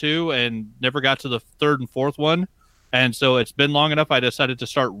first 2 and never got to the 3rd and 4th one. And so it's been long enough, I decided to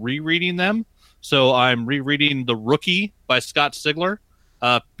start rereading them. So I'm rereading The Rookie by Scott Sigler.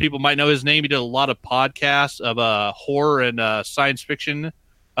 People might know his name. He did a lot of podcasts of horror and science fiction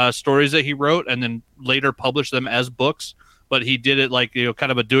stories that he wrote and then later published them as books. But he did it like,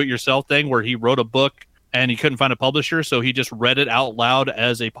 kind of a do-it-yourself thing where he wrote a book and he couldn't find a publisher. So he just read it out loud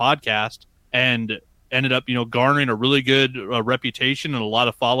as a podcast and ended up, garnering a really good reputation and a lot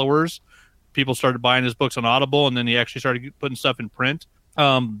of followers. People started buying his books on Audible, and then he actually started putting stuff in print.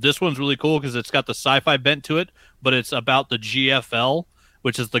 This one's really cool because it's got the sci-fi bent to it, but it's about the GFL,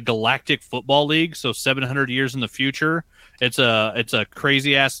 which is the Galactic Football League. So 700 years in the future, it's a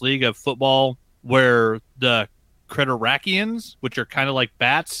crazy ass league of football where the Creterakians, which are kind of like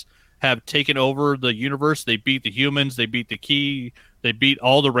bats, have taken over the universe. They beat the humans. They beat the Key. They beat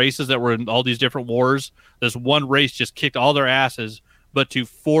all the races that were in all these different wars. This one race just kicked all their asses. But to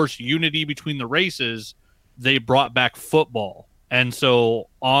force unity between the races, they brought back football. And so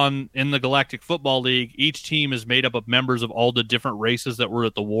in the Galactic Football League, each team is made up of members of all the different races that were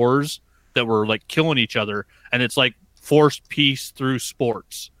at the wars that were like killing each other. And it's like forced peace through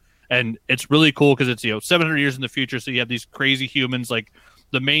sports. And it's really cool because it's, 700 years in the future. So you have these crazy humans. Like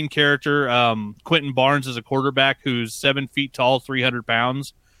the main character, Quentin Barnes, is a quarterback who's 7 feet tall, 300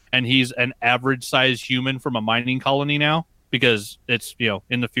 pounds. And he's an average sized human from a mining colony now because it's,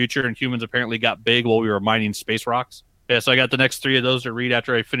 in the future and humans apparently got big while we were mining space rocks. Yeah, so I got the next 3 of those to read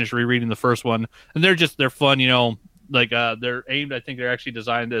after I finish rereading the first one. And they're fun, they're aimed, I think they're actually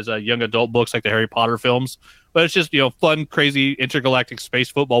designed as young adult books like the Harry Potter films. But it's just, fun, crazy intergalactic space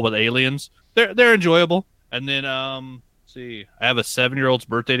football with aliens. They're enjoyable. And then, let's see, I have a 7-year-old's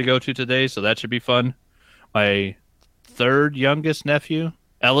birthday to go to today, so that should be fun. My 3rd youngest nephew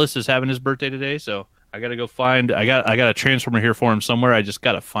Ellis is having his birthday today, so I gotta go find. I got a transformer here for him somewhere. I just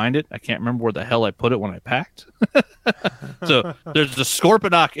gotta find it. I can't remember where the hell I put it when I packed. So there's a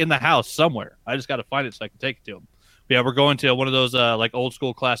Scorponok in the house somewhere. I just gotta find it so I can take it to him. But yeah, we're going to one of those like old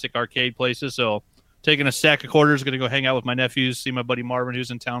school classic arcade places. So taking a stack of quarters, gonna go hang out with my nephews, see my buddy Marvin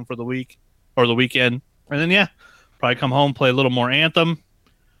who's in town for the week or the weekend, and then probably come home, play a little more Anthem,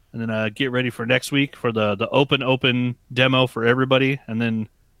 and then get ready for next week for the open demo for everybody, and then.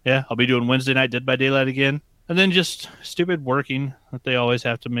 Yeah, I'll be doing Wednesday night Dead by Daylight again. And then just stupid working that they always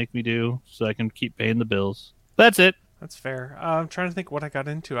have to make me do so I can keep paying the bills. That's it. That's fair. I'm trying to think what I got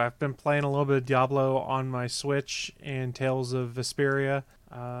into. I've been playing a little bit of Diablo on my Switch and Tales of Vesperia.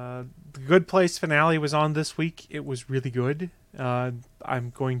 The Good Place finale was on this week. It was really good.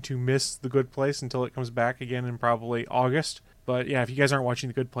 I'm going to miss The Good Place until it comes back again in probably August. But yeah, if you guys aren't watching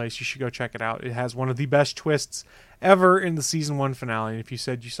The Good Place, you should go check it out. It has one of the best twists ever in the season 1 finale. And if you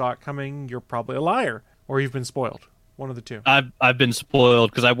said you saw it coming, you're probably a liar, or you've been spoiled. One of the two. I've been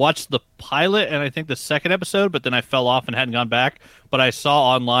spoiled because I watched the pilot and I think the second episode, but then I fell off and hadn't gone back. But I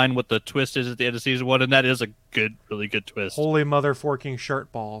saw online what the twist is at the end of season 1, and that is a good, really good twist. Holy mother forking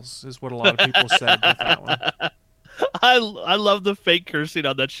shirt balls is what a lot of people said with that one. I love the fake cursing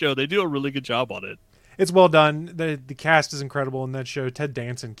on that show. They do a really good job on it. It's well done. The cast is incredible in that show. Ted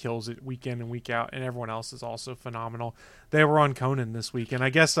Danson kills it week in and week out, and everyone else is also phenomenal. They were on Conan this week, and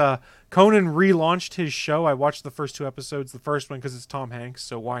I guess Conan relaunched his show. I watched the first 2 episodes. The first one because it's Tom Hanks,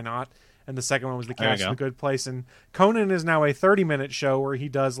 so why not? And the second one was the cast of The Good Place. And Conan is now a 30-minute show where he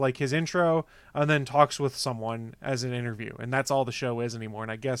does like his intro and then talks with someone as an interview, and that's all the show is anymore.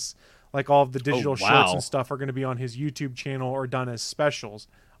 And I guess like all of the digital shorts and stuff are going to be on his YouTube channel or done as specials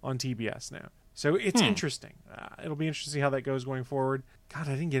on TBS now. So it's interesting. It'll be interesting to see how that goes going forward. God,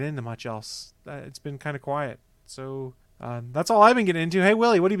 I didn't get into much else. It's been kind of quiet. So that's all I've been getting into. Hey,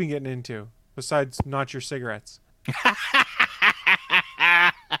 Willie, what have you been getting into besides not your cigarettes?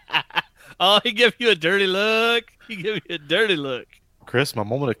 Oh, he gave you a dirty look. He gave you a dirty look. Chris, my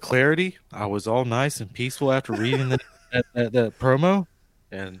moment of clarity. I was all nice and peaceful after reading that promo,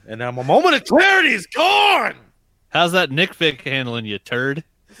 and now my moment of clarity is gone. How's that Nick Vick handling you, turd?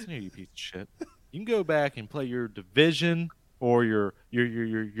 Listen here, you piece of shit. You can go back and play your Division or your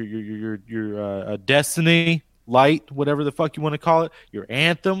Destiny Light, whatever the fuck you want to call it, your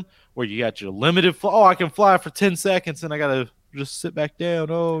Anthem, where you got your limited. I can fly for 10 seconds and I gotta just sit back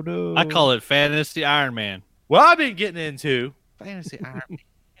down. Oh no! I call it Fantasy Iron Man. Well, I've been getting into Fantasy Iron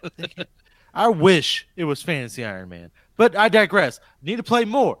Man. I wish it was Fantasy Iron Man, but I digress. Need to play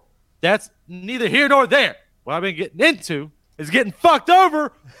more. That's neither here nor there. What I've been getting into is getting fucked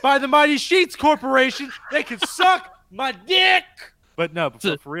over by the Mighty Sheets Corporation. They can suck my dick. But no,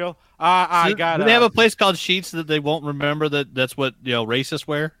 for real, I got. Do they have a place called Sheets that they won't remember that's what racists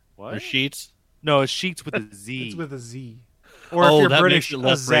wear? What? Or Sheets? No, it's Sheets with a Z. It's with a Z. Or if you're that British, makes it a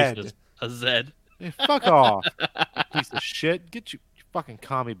less Z. racist. A Z. Hey, fuck off, you piece of shit. Get you fucking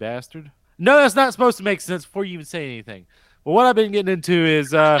commie bastard. No, that's not supposed to make sense before you even say anything. But what I've been getting into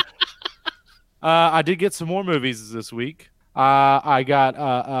is I did get some more movies this week. I got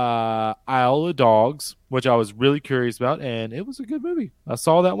Isle of Dogs, which I was really curious about, and it was a good movie. I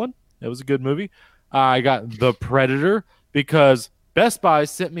saw that one. It was a good movie. I got The Predator because Best Buy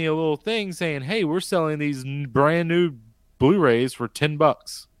sent me a little thing saying, hey, we're selling these brand new Blu-rays for $10.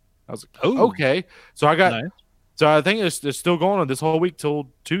 I was like, oh, okay. So I got, nice. So I think it's still going on this whole week till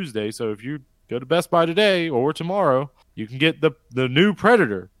Tuesday. So if you go to Best Buy today or tomorrow, you can get the new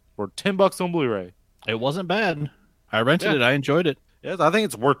Predator for $10 on Blu-ray. It wasn't bad. I rented it. I enjoyed it. Yes, I think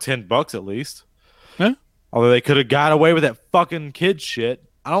it's worth $10 at least. Yeah. Although they could have got away with that fucking kid shit.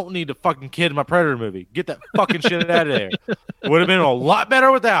 I don't need a fucking kid in my Predator movie. Get that fucking shit out of there. It would have been a lot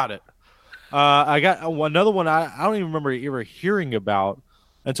better without it. I got another one I don't even remember ever hearing about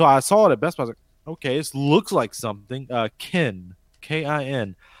until I saw it at Best Buy. I was like, okay, this looks like something. Kin.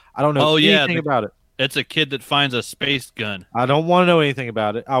 K-I-N. I don't know anything about it. It's a kid that finds a space gun. I don't want to know anything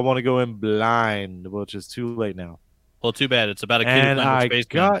about it. I want to go in blind, which is too late now. Well, too bad. It's about a kid who finds a space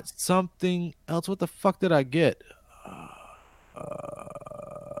gun. And I got something else. What the fuck did I get?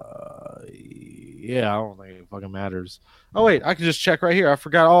 Yeah, I don't think it fucking matters. Oh, wait. I can just check right here. I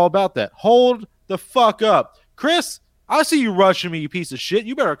forgot all about that. Hold the fuck up. Chris, I see you rushing me, you piece of shit.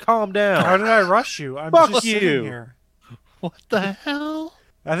 You better calm down. How did I rush you? I'm fuck just you. sitting here. What the hell?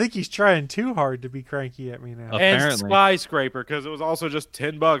 I think he's trying too hard to be cranky at me now. Apparently. And Skyscraper, because it was also just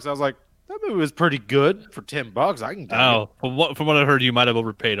 $10. I was like, that movie was pretty good for $10. I can tell you. From what I heard, you might have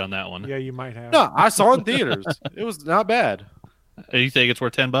overpaid on that one. Yeah, you might have. No, I saw it in theaters. It was not bad. You think it's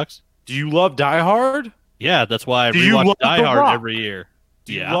worth $10? Do you love Die Hard? Yeah, that's why I Do you rewatch love Die The Hard Rock? every year.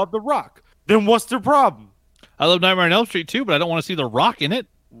 Do you Yeah. love The Rock? Then what's their problem? I love Nightmare on Elm Street too, but I don't want to see The Rock in it.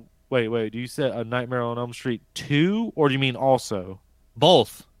 Wait. Do you say A Nightmare on Elm Street 2, or do you mean also?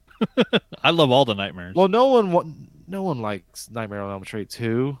 Both. I love all the nightmares. Well, no one likes Nightmare on Elm Street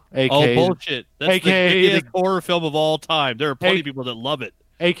 2. Oh, bullshit. That's AKA the gayest horror film of all time. There are plenty of people that love it.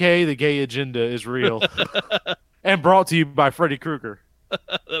 AKA the gay agenda is real. And brought to you by Freddy Krueger.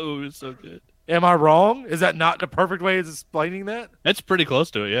 That movie was so good. Am I wrong? Is that not the perfect way of explaining that? That's pretty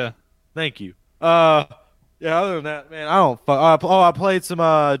close to it, yeah. Thank you. Yeah, other than that, man, I don't fuck. I played some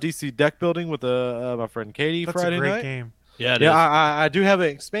DC deck building with my friend Katie That's Friday a great night. game. Yeah, it Yeah, is. I do have an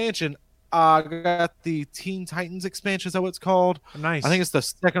expansion. I got the Teen Titans expansion. Is that what it's called? Nice. I think it's the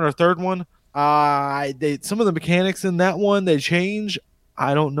second or third one. Some of the mechanics in that one they change.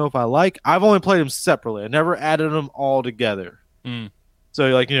 I don't know if I like. I've only played them separately. I never added them all together. Mm.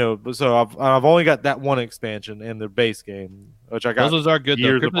 So I've only got that one expansion in the base game, which I got Those are good, though.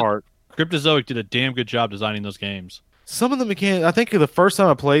 years apart. Cryptozoic did a damn good job designing those games. Some of the mechanics, I think the first time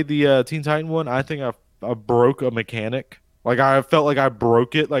I played the Teen Titan one, I think I broke a mechanic. Like I felt like I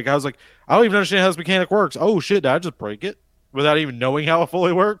broke it. Like I was like, I don't even understand how this mechanic works. Oh shit, did I just break it without even knowing how it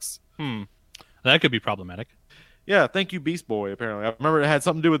fully works? That could be problematic. Yeah, thank you, Beast Boy. Apparently, I remember it had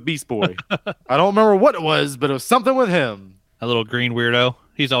something to do with Beast Boy. I don't remember what it was, but it was something with him. That little green weirdo.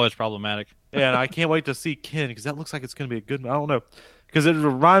 He's always problematic. Yeah, and I can't wait to see Ken because that looks like it's going to be a good. I don't know because it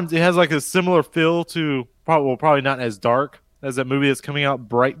has like a similar feel to probably not as dark as that movie that's coming out,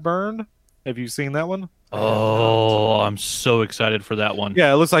 Brightburn. Have you seen that one? Oh, I'm so excited for that one.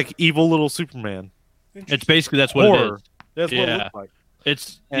 Yeah, it looks like evil little Superman. It's basically that's what Horror. it is. That's what it Yeah. looks like.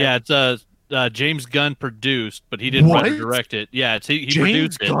 It's James Gunn produced, but he didn't write or What? direct it. Yeah, he James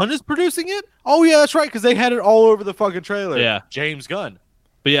produced it. Gunn is producing it? Oh yeah, that's right, because they had it all over the fucking trailer. Yeah. James Gunn.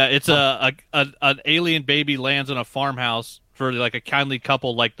 But yeah, it's an alien baby lands in a farmhouse for like a kindly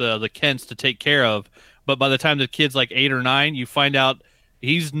couple like the Kents to take care of. But by the time the kid's like 8 or 9, you find out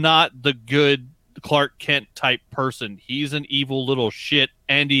he's not the good Clark Kent type person. He's an evil little shit,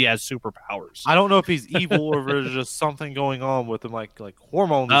 and he has superpowers. I don't know if he's evil or if there's just something going on with him, like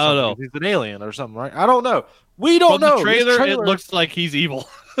hormones. Or I don't something. know. He's an alien or something, right? I don't know. We don't From know. the This trailer, it looks like he's evil.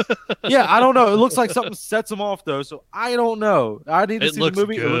 Yeah, I don't know. It looks like something sets him off though, so I don't know. I need to It see the looks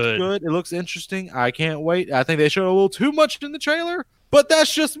movie. It looks good. good. It looks interesting. I can't wait. I think they showed a little too much in the trailer, but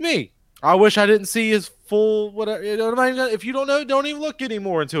that's just me. I wish I didn't see his full whatever. You know what I mean? If you don't know, don't even look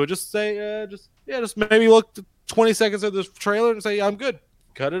anymore into it. Just say, just maybe look 20 seconds of this trailer and say I'm good.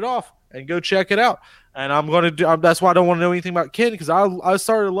 Cut it off and go check it out. And I'm gonna do. That's why I don't want to know anything about Ken because I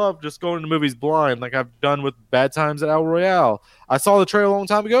started to love just going to movies blind, like I've done with Bad Times at El Royale. I saw the trailer a long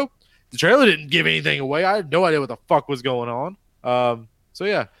time ago. The trailer didn't give anything away. I had no idea what the fuck was going on. So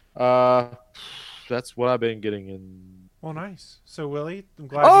yeah, that's what I've been getting in. Well, nice. So, Willie, I'm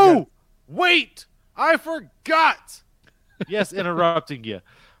glad you got... Wait! I forgot! Yes, interrupting you.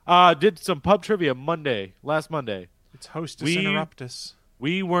 Did some pub trivia last Monday. It's Hostess Interruptus.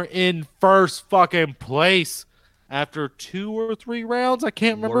 We were in first fucking place after 2 or 3 rounds. I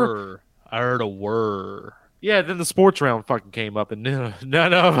can't remember. Whir. I heard a whir. Yeah, then the sports round fucking came up, and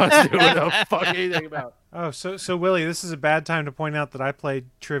none of us knew what the fuck anything about. Oh, so Willie, this is a bad time to point out that I played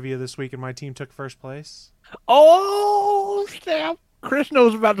trivia this week and my team took first place. Oh, snap. Chris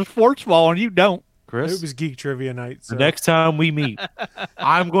knows about the sports ball, and you don't. Chris, It was geek trivia night. So. the next time we meet,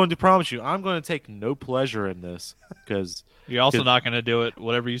 I'm going to promise you, I'm going to take no pleasure in this because You're also not going to do it.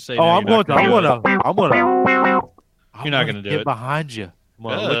 Whatever you say. oh, now, I'm you're going not to, I'm going to. You're not gonna do get it. behind you. I'm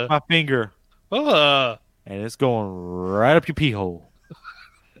going to lick my finger, Uh, and it's going right up your pee hole.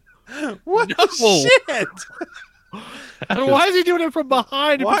 What No. the shit? and why is he doing it from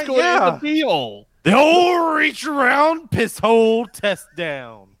behind if Why? he's going in Yeah. the pee hole? The old reach around, piss hole, test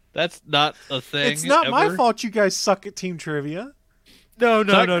down. That's not a thing. It's not my ever. fault you guys suck at team trivia. No, It's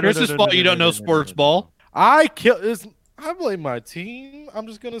not Chris's fault you don't know sports ball. I blame my team. I'm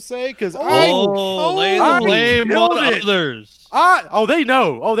just gonna say because Oh, lay the I blame killed on it. others. they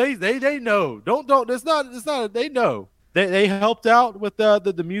know. Oh, they know. Don't. It's not. They know. They helped out with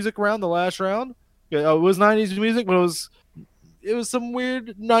the music round, the last round. It was 90s music, but it was some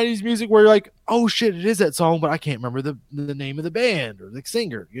weird 90s music where you're like, oh shit, it is that song, but I can't remember the name of the band or the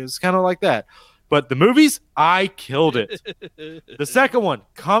singer. It's kind of like that. But the movies, I killed it. The second one,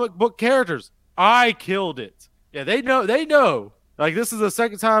 comic book characters, I killed it. Yeah, they know. Like, this is the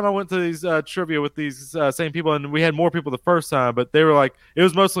second time I went to these trivia with these same people, and we had more people the first time, but they were like, it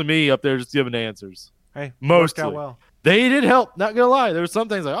was mostly me up there just giving answers. Hey, Mostly. worked out well. They did help, not gonna lie. There were some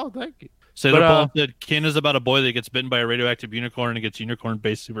things like, oh, thank you. So But, Paul said Ken is about a boy that gets bitten by a radioactive unicorn and gets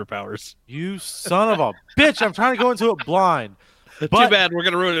unicorn-based superpowers. You son of a bitch. I'm trying to go into it blind. Too bad. We're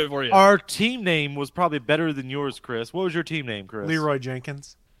gonna ruin it for you. Our team name was probably better than yours, Chris. What was your team name, Chris? Leroy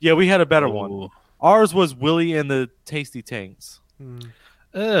Jenkins. Yeah, we had a better one. Ours was Willie and the Tasty Tanks.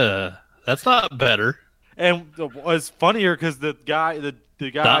 That's not better. And it's funnier because the guy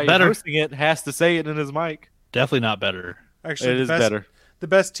hosting it has to say it in his mic. Definitely not better. Actually, it is better. The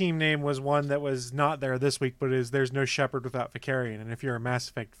best team name was one that was not there this week, but There's No Shepherd Without Vicarian. And if you're a Mass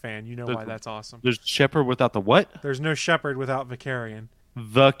Effect fan, you know why that's awesome. There's Shepherd without the what? There's no Shepherd without Vicarian.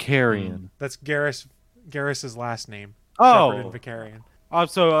 Vicarian. That's Garrus's last name. Oh. Shepherd and Vicarian.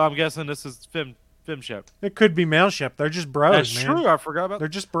 So I'm guessing this is Femshep. It could be male ship. They're just bros, That's man. true. I forgot about They're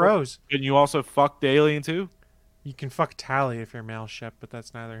just bros. Can you also fuck the alien too? You can fuck Tally if you're male ship, but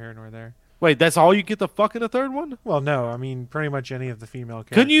that's neither here nor there. Wait, that's all you get to fuck in the third one? Well, no. I mean, pretty much any of the female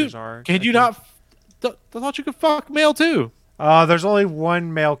characters are. Can you not? I thought you could fuck male too. There's only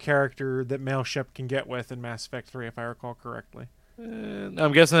one male character that male ship can get with in Mass Effect 3, if I recall correctly.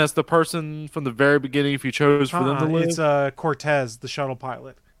 I'm guessing that's the person from the very beginning if you chose for them to live. It's Cortez, the shuttle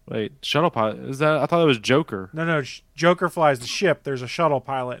pilot. Wait, shuttle pilot? Is that? I thought it was Joker. No. Joker flies the ship. There's a shuttle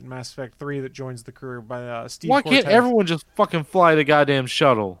pilot in Mass Effect 3 that joins the crew by Steve Why Cortez. can't everyone just fucking fly the goddamn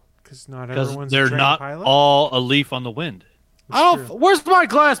shuttle? Because not everyone's they're a trained not pilot. all a leaf on the wind. Where's my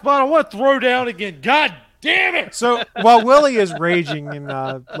glass bottle? I want to throw down again. God damn it! So while Willie is raging and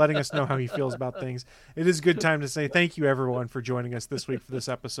letting us know how he feels about things, it is a good time to say thank you, everyone, for joining us this week for this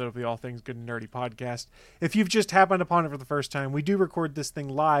episode of the All Things Good and Nerdy podcast. If you've just happened upon it for the first time, we do record this thing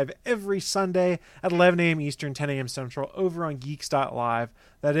live every Sunday at 11 a.m. Eastern, 10 a.m. Central over on Geeks.live.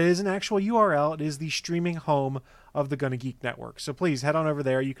 That is an actual URL. It is the streaming home of the Gonna Geek Network. So please head on over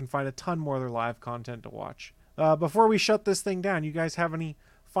there. You can find a ton more other live content to watch. Before we shut this thing down, you guys have any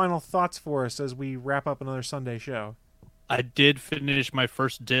final thoughts for us as we wrap up another Sunday show? I did finish my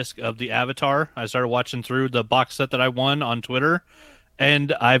first disc of the Avatar. I started watching through the box set that I won on Twitter,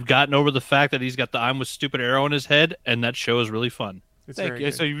 and I've gotten over the fact that he's got the I'm with stupid arrow in his head, and that show is really fun. Thank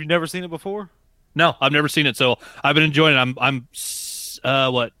you. So you've never seen it before? No, I've never seen it, so I've been enjoying it. I'm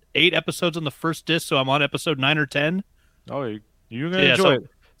 8 episodes on the first disc, so I'm on episode 9 or 10. Oh, you're gonna enjoy it.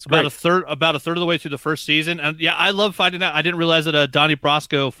 It's about a third of the way through the first season, and yeah, I love finding out. I didn't realize that Donnie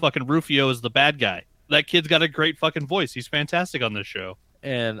Brasco, fucking Rufio, is the bad guy. That kid's got a great fucking voice. He's fantastic on this show.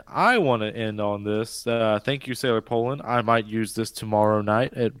 And I want to end on this. Thank you, Sailor Poland. I might use this tomorrow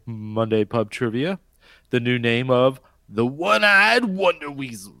night at Monday Pub Trivia. The new name of the One-Eyed Wonder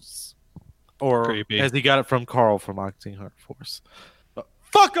Weasels, or creepy, as he got it from Carl from Oxing Heart Force. But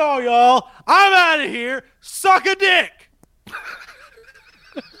fuck all y'all. I'm out of here. Suck a dick.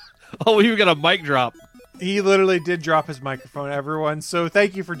 Oh, you got a mic drop. He literally did drop his microphone, everyone. So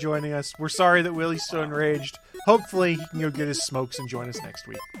thank you for joining us. We're sorry that Willie's so enraged. Hopefully he can go get his smokes and join us next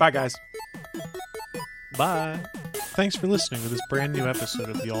week. Bye, guys. Bye. Thanks for listening to this brand new episode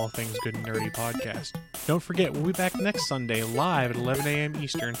of the All Things Good and Nerdy podcast. Don't forget, we'll be back next Sunday live at 11 a.m.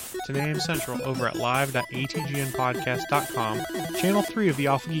 Eastern, 10 a.m. Central over at live.atgnpodcast.com, channel 3 of the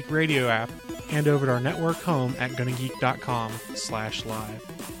Alpha Geek radio app, and over at our network home at gonnageek.com/live.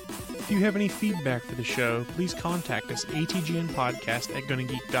 If you have any feedback for the show, please contact us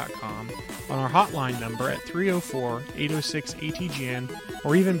atgnpodcast@gonnageek.com, on our hotline number at 304-806-ATGN,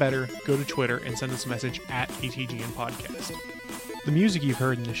 or even better, go to Twitter and send us a message at ATGN Podcast. The music you've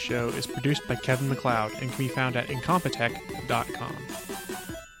heard in this show is produced by Kevin MacLeod and can be found at incompetech.com.